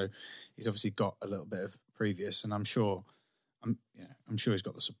that, so he's obviously got a little bit of previous, and I'm sure he's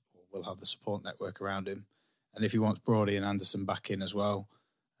got the support. Will have the support network around him, and if he wants Brody and Anderson back in as well,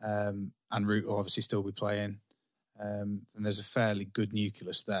 and Root will obviously still be playing. And there's a fairly good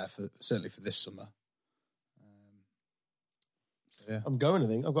nucleus there certainly for this summer. So yeah, I'm going. I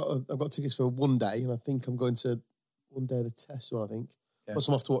think I've got tickets for one day, and I think I'm going to one day of the test. Well, I think plus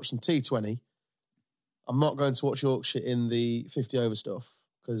I'm off to watch some T20. I'm not going to watch Yorkshire in the 50 over stuff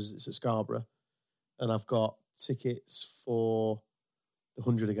because it's at Scarborough, and I've got tickets for the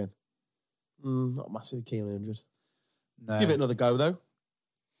 100 again. Not massively keen on the 100. No. Give it another go though.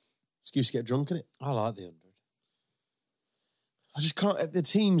 Excuse to get drunk in it. I like the 100. I just can't. The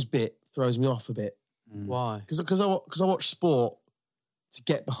teams bit throws me off a bit. Why? Because I watch sport to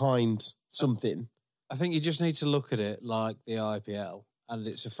get behind something. I think you just need to look at it like the IPL, and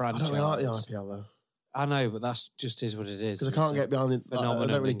it's a franchise. I don't really like the IPL though. I know, but that's just is what it is. Because I can't get behind it. I don't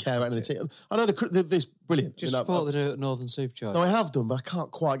really care about any team. I know this brilliant. Just support the Northern Superchargers. No, I have done, but I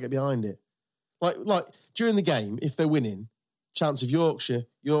can't quite get behind it. Like during the game, if they're winning, chance of Yorkshire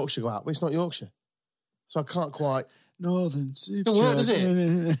go out, but it's not Yorkshire, so I can't quite. Northern Superchargers. Don't work, does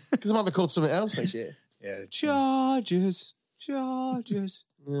it? Because it might be called something else next year. Yeah, Chargers. Yeah, it's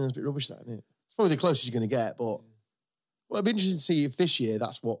a bit rubbish, that, isn't it? It's probably the closest you're going to get, but it'd be interesting to see if this year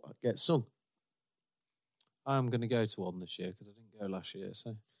that's what gets sung. I'm going to go to one this year because I didn't go last year,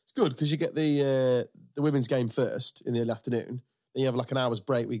 so it's good because you get the women's game first in the early afternoon. Then you have like an hour's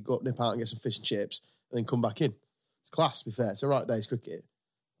break. We go up, nip out, and get some fish and chips, and then come back in. It's class, to be fair. It's a right day's cricket.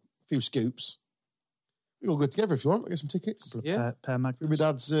 A few scoops. We all go together if you want. I'll get some tickets. Pair mag. My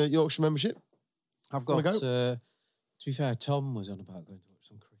dad's Yorkshire membership. I've got. To be fair, Tom was on about going to watch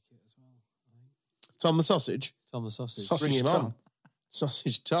some cricket as well. Tom the sausage. Tom the sausage. Bring him on.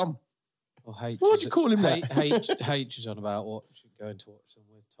 Sausage Tom. Or H. What would you call him there? H is on about going to watch some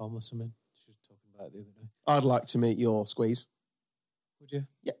with Tom or something. She was talking about it the other day. I'd like to meet your squeeze. Would you?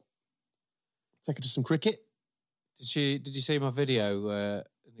 Yeah. Take her to some cricket. Did you see my video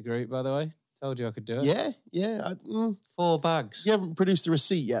in the group, by the way? Told you I could do it. Yeah. 4 bags. You haven't produced a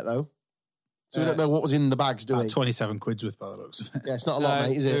receipt yet, though. So we don't know what was in the bags, do we? 27 quid's worth by the looks of it. Yeah, it's not a lot,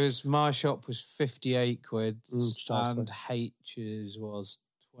 mate, is it? My shop was 58 quid and quid. H's was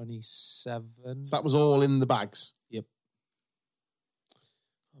 27. So that was all in the bags? Yep.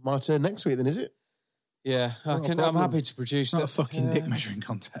 My turn next week then, is it? Yeah, I'm happy to produce It's not a fucking dick measuring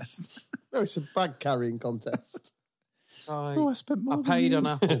contest. No, it's a bag carrying contest. I spent more I paid on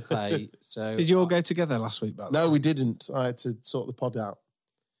Apple Pay. So did you all go together last week? No, we didn't. I had to sort the pod out.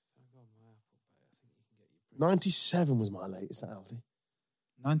 97 was my latest, Alfie.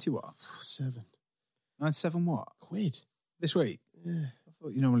 90 what? 7. 97 what? Quid. This week? Yeah. I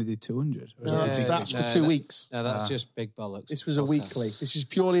thought you normally do 200. No, that's for 2 weeks. No, that's just big bollocks. This was a weekly. This is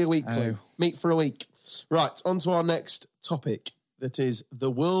purely a weekly. Meet for a week. Right, on to our next topic. That is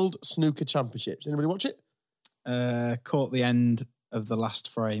the World Snooker Championships. Anybody watch it? Caught the end of the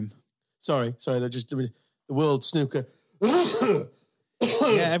last frame. Sorry. Just the World Snooker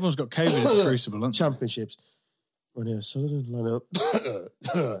Yeah, everyone's got COVID at the Crucible, haven't they? Championships. Ronnie Sullivan, line up.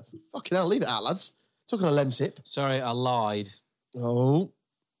 Fucking hell, leave it out, lads. Talking a lemsip. Sorry, I lied. Oh.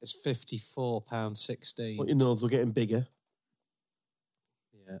 It's £54.16. What your nose were getting bigger.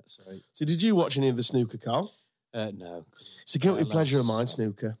 Yeah, sorry. So did you watch any of the snooker, Carl? No. It's a guilty pleasure of mine,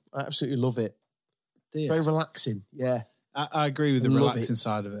 snooker. I absolutely love it. Do It's you? very relaxing. Yeah. I agree with the I love relaxing it.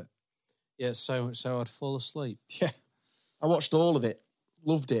 side of it. Yeah, so much so I'd fall asleep. Yeah. I watched all of it.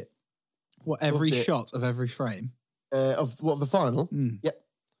 Loved it. What, every Loved it. shot of every frame? Of the final? Mm. Yep.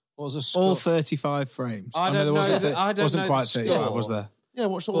 What was the score? All 35 frames. I know don't there know wasn't, the- I don't wasn't know quite the 35, score. was there? Yeah,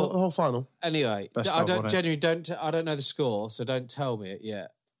 watched the Well- whole final. Anyway, Best I of, don't wasn't it? genuinely I don't know the score, so don't tell me it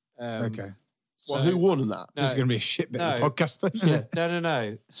yet. Okay. So, Well, who won in that? This is going to be a shit bit of the No. podcast then, isn't it?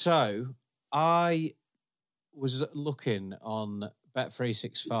 No. So I was looking on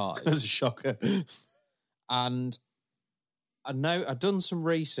Bet365 That's a shocker. and I know I'd done some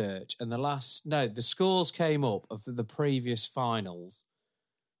research and the scores came up of the previous finals.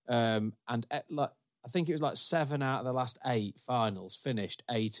 And I think it was like 7 out of the last 8 finals finished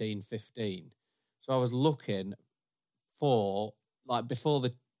 18-15. So I was looking for, like, before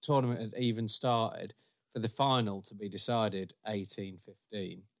the tournament had even started, for the final to be decided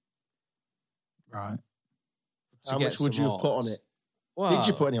 18-15. Right. to How get much would some you have put on odds. it? Well, Did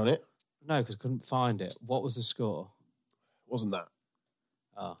you put any on it? No, because I couldn't find it. What was the score? Wasn't that?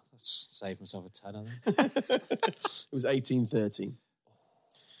 Oh, let's save myself a tenner then. It was 18-13.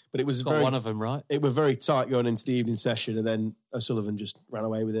 But it was Got very, one of them right. it was very tight going into the evening session, and then O'Sullivan just ran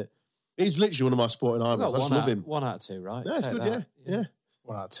away with it. He's literally one of my sporting I idols. got I just one love out, him. 1 out of 2, right? Yeah, it's Take good, that. yeah.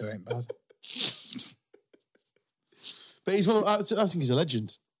 1 out of 2 ain't bad. But he's I think he's a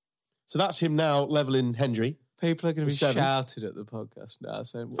legend. So that's him now leveling Hendry. People are going to be 7. shouting at the podcast now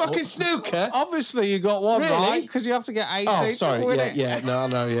saying, Fucking snooker! obviously you got one Really? right because you have to get 18 Oh, sorry. to win Yeah, it. yeah. No, I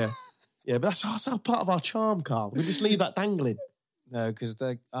know, yeah. Yeah, but that's all part of our charm, Carl. We just leave that dangling. No, because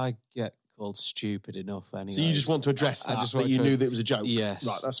I get called stupid enough anyway. So you just want to address I that, just that want you to- knew that it was a joke? Yes.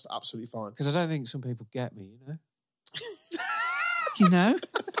 Right, that's absolutely fine. Because I don't think some people get me, you know? You know?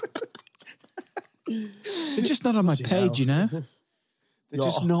 They're just not on my page, you know? They're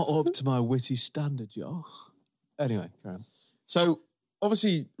just not up to my witty standard, y'all. Anyway, carry on. So,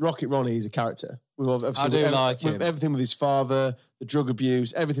 obviously, Rocket Ronnie is a character. I do like him. With everything with his father, the drug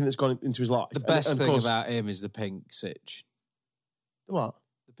abuse, everything that's gone into his life. The best And of thing course- about him is the pink sitch. What?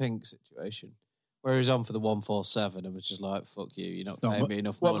 The pink situation. Where he was on for the 147 and was just like, fuck you, you're not not paying mu- me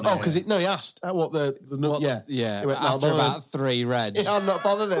enough Well, money. oh, because he asked what the What- yeah. Yeah, He went, "No, after bother about 3 reds. Yeah, I'm not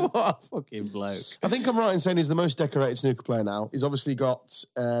bothered then. What a fucking bloke. I think I'm right in saying he's the most decorated snooker player now. He's obviously got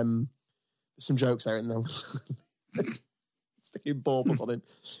some jokes there in them. Sticking baubles on him.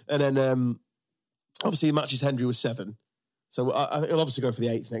 And then obviously he matches Hendry with 7. So he'll obviously go for the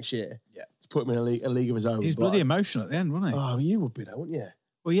 8th next year. Yeah. To put him in a league of his own. He was But- bloody emotional at the end, wasn't he? Oh, you would be though, wouldn't you?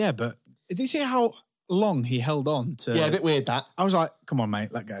 Well, yeah, but did you see how long he held on to... Yeah, a bit weird that. I was like, come on, mate,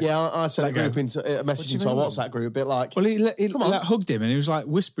 let go. Yeah, I sent a Let go. group into a message do you into our mean? WhatsApp group, a bit like, Well, he Come on. hugged him and he was like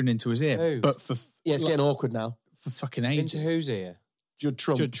whispering into his ear, Who? but for yeah, it's getting awkward now. fucking ages. Into whose ear? Judd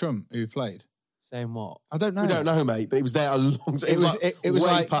Trump. Judd Trump, who played. Saying what? I don't know. We don't know, mate, but he was there a long time. It was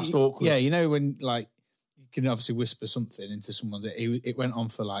way like past awkward. Yeah, you know when like you can obviously whisper something into someone's ear. It went on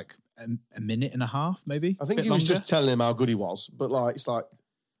for like a minute and a half, maybe. I think Bit he was longer. just telling him how good he was, but like it's like,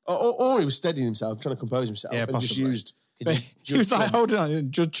 or he was steadying himself, trying to compose himself, Yeah, and just possibly. used. But he was like holding on,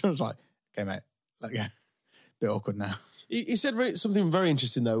 and Judd Trump's like, "Okay, mate, let go." Bit awkward now. He said something very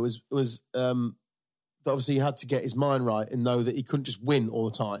interesting though. Was that obviously he had to get his mind right and know that he couldn't just win all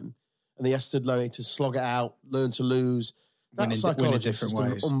the time, and he has to learn to slog it out, learn to lose. That Win in psychologist different has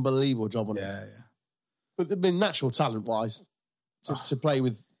done ways. an unbelievable job on it. Yeah, yeah. But they've been natural talent wise to play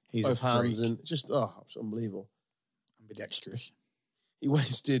with He's both a hands freak. and just it's unbelievable. Ambidextrous. He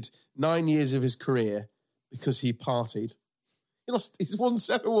wasted 9 years of his career because he partied. He's won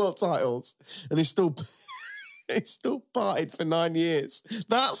 7 world titles and he's still partied for 9 years.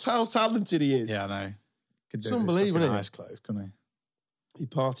 That's how talented he is. Yeah, I know. Could It's do it with his unbelievable, fucking isn't it? eyes closed, couldn't he? He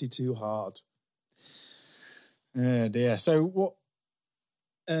partied too hard. Yeah, dear. So what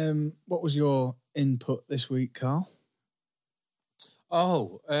was your input this week, Carl?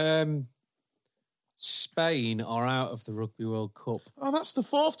 Oh, Spain are out of the Rugby World Cup. Oh, that's the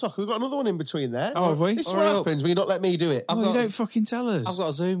 4th talk. We've got another one in between there. Oh, have we? This is Hurry what up. happens when you not let me do it. I've Oh, you got- don't fucking tell us. I've got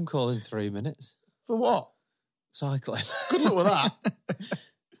a Zoom call in 3 minutes. For what? Cycling. Good luck with that.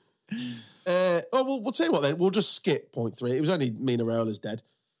 We'll tell you what then. We'll just skip point 3. It was only Mina Rayola's dead.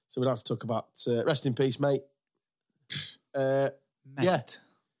 So we'll have to talk about rest in peace, mate. Mate. yeah.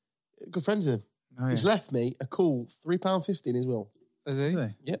 Good friends with him. Oh, yeah. He's left me a cool £3.50 in his will. Is Is he? he?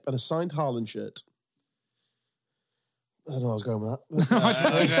 Yep, and a signed Haaland shirt. I don't know where I was going with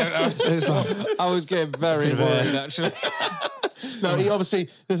that. I was getting very worried, actually. No, he obviously,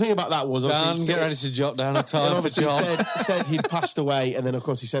 the thing about that was Dan, obviously, get ready to jot down a and time for obviously John. said he'd passed away, and then of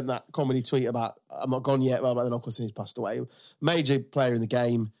course he sent that comedy tweet about I'm not gone yet, but then of course he's passed away. Major player in the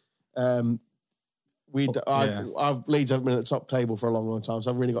game, Leeds haven't been at the top table for a long, long time, so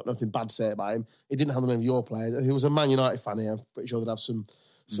I've really got nothing bad to say about him. He didn't have the name of your player. He was a Man United fan here. I'm pretty sure they'd have some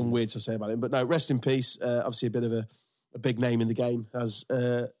weird stuff to say about him. But no, rest in peace. Obviously, a bit of a big name in the game as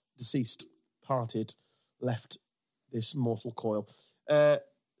deceased, left this mortal coil.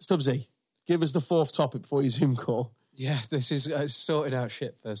 Stubbsy, give us the fourth topic before your Zoom call. Yeah, this is sorted out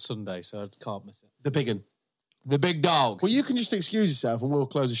shit for Sunday, so I can't miss it. The big one. The big dog. Well, you can just excuse yourself and we'll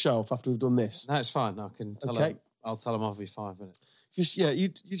close the show off after we've done this. No, it's fine. I can tell him. I'll tell him I'll be 5 minutes. You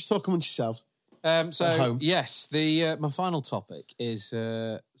just talk amongst yourself. So, yes, my final topic is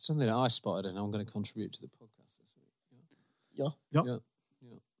something that I spotted and I'm going to contribute to the podcast this week. Yeah.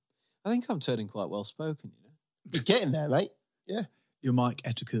 I think I'm turning quite well-spoken, you know. You're getting there, mate. Yeah. Your mic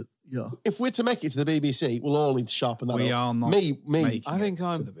etiquette. Yeah. If we're to make it to the BBC, we'll all need to sharpen that up. We are not. Me. I think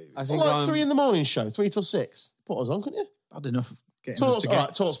I'm. To the BBC. I think Well, I'm 3 in the morning show, 3 till 6. Put us on, couldn't you? Bad enough getting us Talk, together. all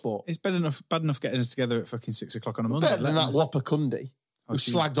right, talk sport. It's bad enough getting us together at fucking 6 o'clock on a Monday. Better than that Whopper Cundy who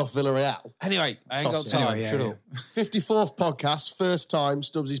slagged off Villarreal. Anyway, I ain't got time. Anyway, Shut up. 54th podcast, first time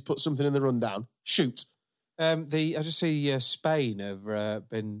Stubbsy's put something in the rundown. Shoot. I just see Spain have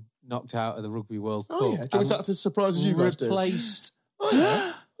been knocked out of the Rugby World Cup. Oh, yeah. Do you want me to act as surprised as you guys do?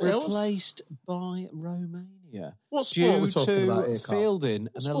 Replaced by Romania. What sport are we talking about here, Due to Carl? fielding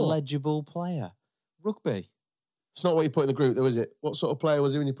an sport? illegible player. Rugby. It's not what you put in the group, though, is it? What sort of player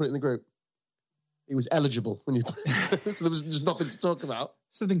was he when you put it in the group? He was eligible when you put it so there was just nothing to talk about.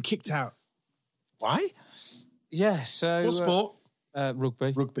 So they've been kicked out. Why? Yeah, so... What sport?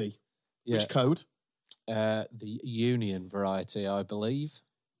 Rugby. Rugby. Yeah. Which code? The union variety, I believe.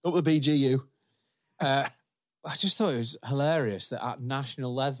 Not the BGU. I just thought it was hilarious that at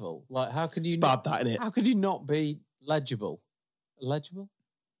national level, like, how can you... It's bad, that, innit? How could you not be legible? Legible?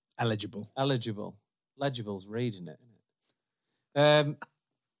 Eligible. Eligible. Legible's reading it, isn't it?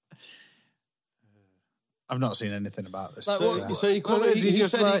 I've not seen anything about this. Like, So he, he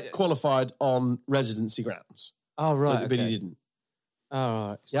qualified on residency grounds. Oh, right. But okay. he didn't. Oh,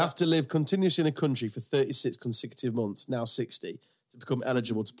 right. You have to live continuously in a country for 36 consecutive months, now 60, to become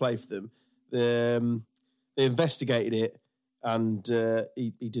eligible to play for them. They investigated it, and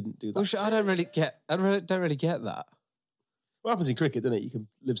he didn't do that. Well, I don't really get that. What happens in cricket, doesn't it? You can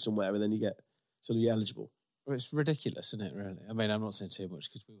live somewhere and then you get sort of eligible. Well, it's ridiculous, isn't it, really? I mean, I'm not saying too much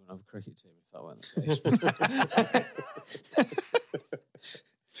because we wouldn't have a cricket team if that weren't the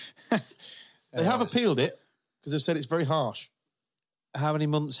case. They have appealed it because they've said it's very harsh. How many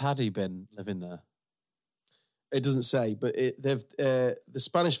months had he been living there? It doesn't say, but the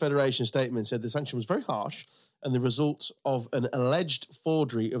Spanish Federation statement said the sanction was very harsh and the result of an alleged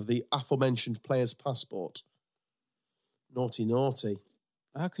forgery of the aforementioned player's passport. Naughty, naughty.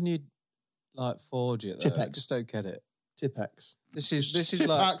 How can you forge it? Though? Tipex. I just don't get it. Tipex. This is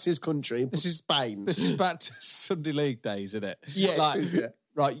Tipex is country. This is Spain. This is back to Sunday League days, isn't it? Yeah, it is. Yeah.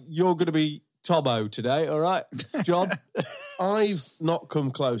 Right, you're going to be Tomo today, all right, John? I've not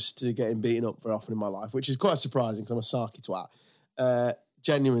come close to getting beaten up very often in my life, which is quite surprising because I'm a sarky twat.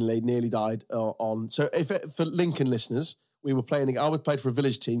 Genuinely nearly died on... So for Lincoln listeners, I played for a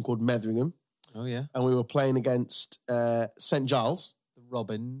village team called Metheringham. Oh, yeah. And we were playing against St. Giles. The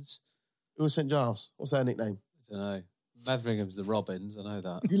Robins. Who was St. Giles? What's their nickname? I don't know. Metheringham's the Robins, I know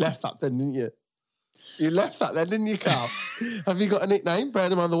that. You left that then, didn't you? You left that then, didn't you, Carl? Have you got a nickname? Bear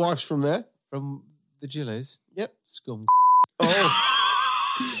in mind the wife's from there. From the Gillies? Yep. Scum.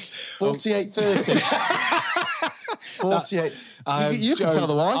 Oh. 4830. 48. You can tell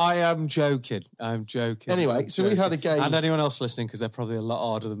the wife. I am joking. I'm joking. Anyway, so we had a game. And anyone else listening, because they're probably a lot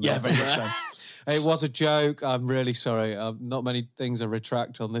harder than me. Yeah, very much so. It was a joke. I'm really sorry. Not many things I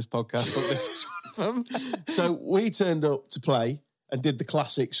retract on this podcast, but this is one of them. So we turned up to play and did the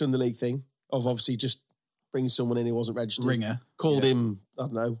classic Sunday League thing of obviously just bringing someone in who wasn't registered. Ringer. Called him, I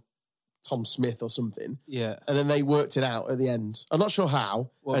don't know, Tom Smith or something. Yeah. And then they worked it out at the end. I'm not sure how.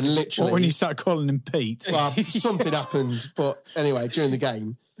 And literally... What, when you started calling him Pete? Well, something happened. But anyway, during the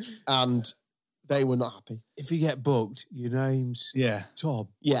game. And they were not happy. If you get booked, your name's Tom.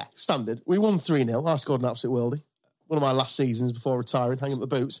 Yeah, standard. We won 3-0. I scored an absolute worldie. One of my last seasons before retiring, hanging up the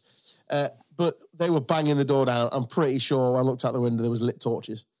boots. But they were banging the door down. I'm pretty sure when I looked out the window, there was lit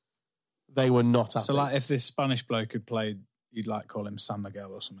torches. They were not happy. So, like, if this Spanish bloke had played, you'd, like, call him San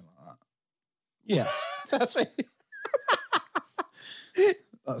Miguel or something like that? Yeah. That's it.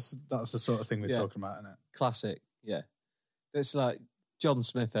 That's the sort of thing we're talking about, isn't it? Classic, yeah. It's like John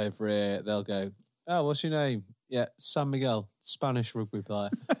Smith over here, they'll go, oh, what's your name? Yeah, San Miguel, Spanish rugby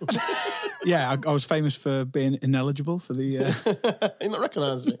player. Yeah, I was famous for being ineligible for the... He not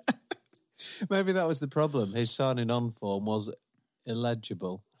recognise me. Maybe that was the problem. His signing on form was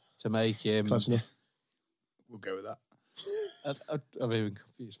illegible to make him... Close enough. We'll go with that. I'm even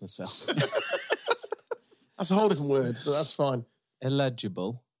confused myself. That's a whole different word, but that's fine.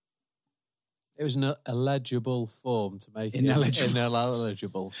 Illegible. It was an illegible form to make Ineligible. it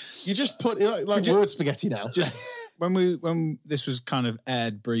ineligible. You just put like word spaghetti now. Just when this was kind of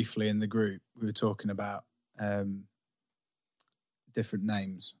aired briefly in the group, we were talking about different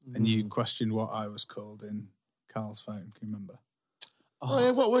names, and you questioned what I was called in Carl's phone. Can you remember? Oh,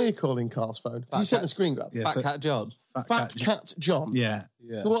 yeah, what were you calling Carl's phone? You sent the screen grab. Yeah, Fat Cat John. Fat Cat John. Yeah.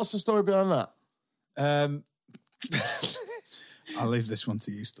 So what's the story behind that? I'll leave this one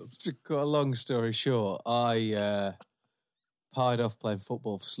to you, Stubbs. To cut a long story short, I pied off playing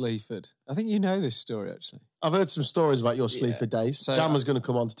football for Sleaford. I think you know this story, actually. I've heard some stories about your Sleaford days. So- Jam was going to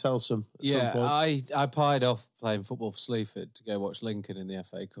come on to tell some at some point. I pied off playing football for Sleaford to go watch Lincoln in the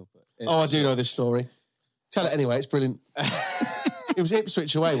FA Cup. I do know this story. Tell it anyway, it's brilliant. It was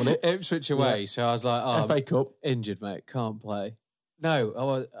Ipswich away, wasn't it? Ipswich away. Yeah. So I was like, oh, FA Cup. I'm injured, mate, can't play. No, I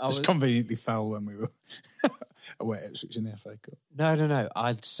was Just conveniently fell when we were away at Ipswich in the FA Cup. No.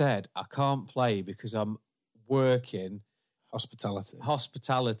 I'd said I can't play because I'm working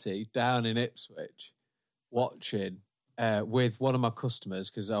hospitality down in Ipswich, watching with one of my customers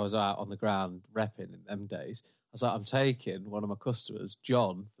because I was out on the ground repping in them days. I was like, I'm taking one of my customers,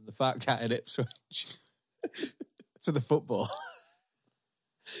 John, from the Fat Cat in Ipswich, to the football.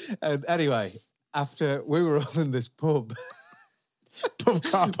 And anyway, after we were all in this pub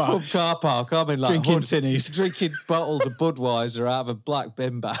car park, I mean, like Drinking tinnies. drinking bottles of Budweiser out of a black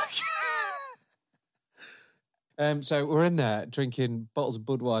bin bag. So we're in there drinking bottles of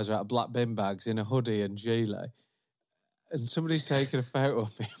Budweiser out of black bin bags in a hoodie and gilet, and somebody's taken a photo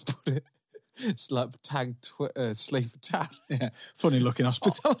of me and put it. It's like tagged Sleaford Town. Yeah, funny looking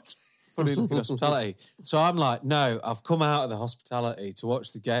hospitality. Funny looking hospitality. So I'm like, no, I've come out of the hospitality to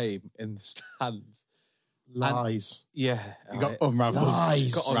watch the game in the stands. Lies. Yeah, It got unravelled.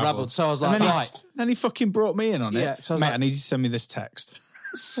 Nice. got unravelled. So I was And like, then, right. then he fucking brought me in on Yeah, it. so I was Mate, like- I need you to send me this text.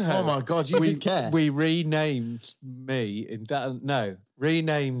 So Oh my God, you did care. We renamed me in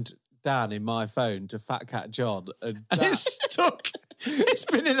renamed Dan in my phone to Fat Cat John, and And Dan- it's stuck. It's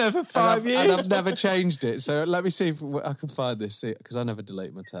been in there for and 5 years. and I've never changed it. So let me see if I can find this because I never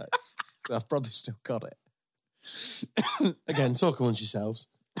delete my text. So I've probably still got it. Again, talk amongst yourselves.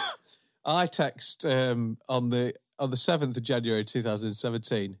 I text on the 7th of January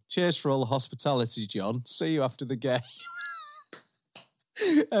 2017. Cheers for all the hospitality, John. See you after the game.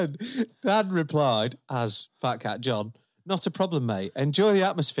 And Dad replied, as Fat Cat John, not a problem, mate. Enjoy the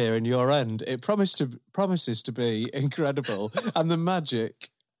atmosphere in your end. It promises to be incredible.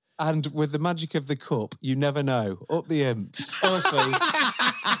 And with the magic of the cup, you never know. Up the imps. Honestly,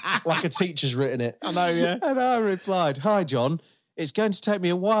 like a teacher's written it. I know, yeah. And I replied, hi, John. It's going to take me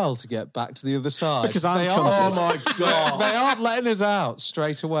a while to get back to the other side. Because I'm They conscious. aren't- Oh my God. They aren't letting us out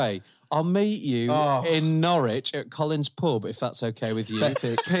straight away. I'll meet you Oh. in Norwich at Collins Pub, if that's okay with you.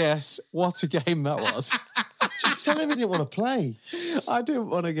 Pathetic. P.S. What a game that was. Just tell him he didn't want to play. I didn't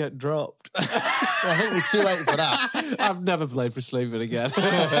want to get dropped. Well, I think we're too late for that. I've never played for Sleaford again.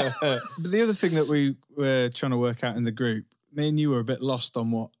 But the other thing that we were trying to work out in the group, me and you were a bit lost on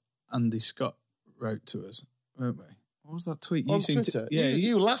what Andy Scott wrote to us, weren't we? What was that tweet? On seemed Twitter. To, yeah,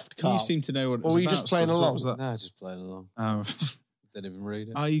 you laughed, Carl. you seem to know what it Or was were you about. just playing Stubbs. What along? was that? No, just playing along. Didn't even read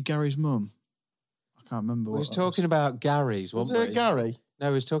it. Are you Gary's mum? I can't remember. We was talking about Gary's, Was wasn't there we? a Gary? No,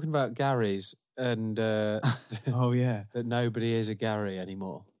 we was talking about Gary's and Oh, yeah. that nobody is a Gary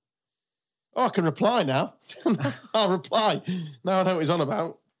anymore. Oh, I can reply now. I'll reply. Now I know what he's on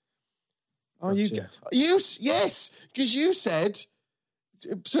about. Oh, Gotcha. yes, because you said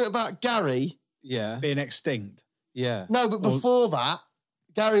something about Gary. Yeah, Being extinct. yeah. No, but before that,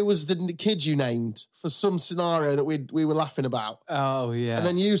 Gary was the kid you named for some scenario that we were laughing about. Oh, yeah. And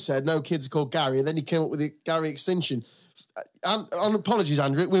then you said no kids are called Gary, and then you came up with the Gary extinction. And apologies,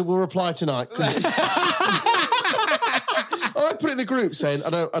 Andrew, we will reply tonight. I put it in the group saying I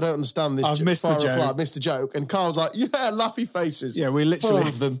don't understand this. I've missed the before I replied, joke. missed the joke, and Carl was like, "Yeah, laughy faces." Yeah, we 4 literally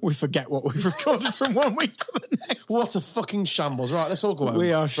of them. we forget what we've recorded from one week to the next. What a fucking shambles! Right, let's all go home.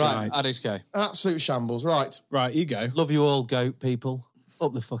 We are Right, shite. I need to go. Absolute shambles. Right, Right, you go. Love you all, goat people.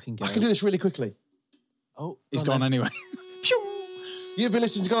 Up the fucking goat. I can do this really quickly. Oh, He's go on gone then. anyway. You've been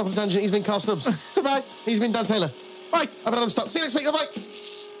listening to Gone Off on a Tangent. He's been Carl Stubbs. Goodbye. He's been Dan Taylor. Bye. I've been Adam Stock. See you next week. Bye.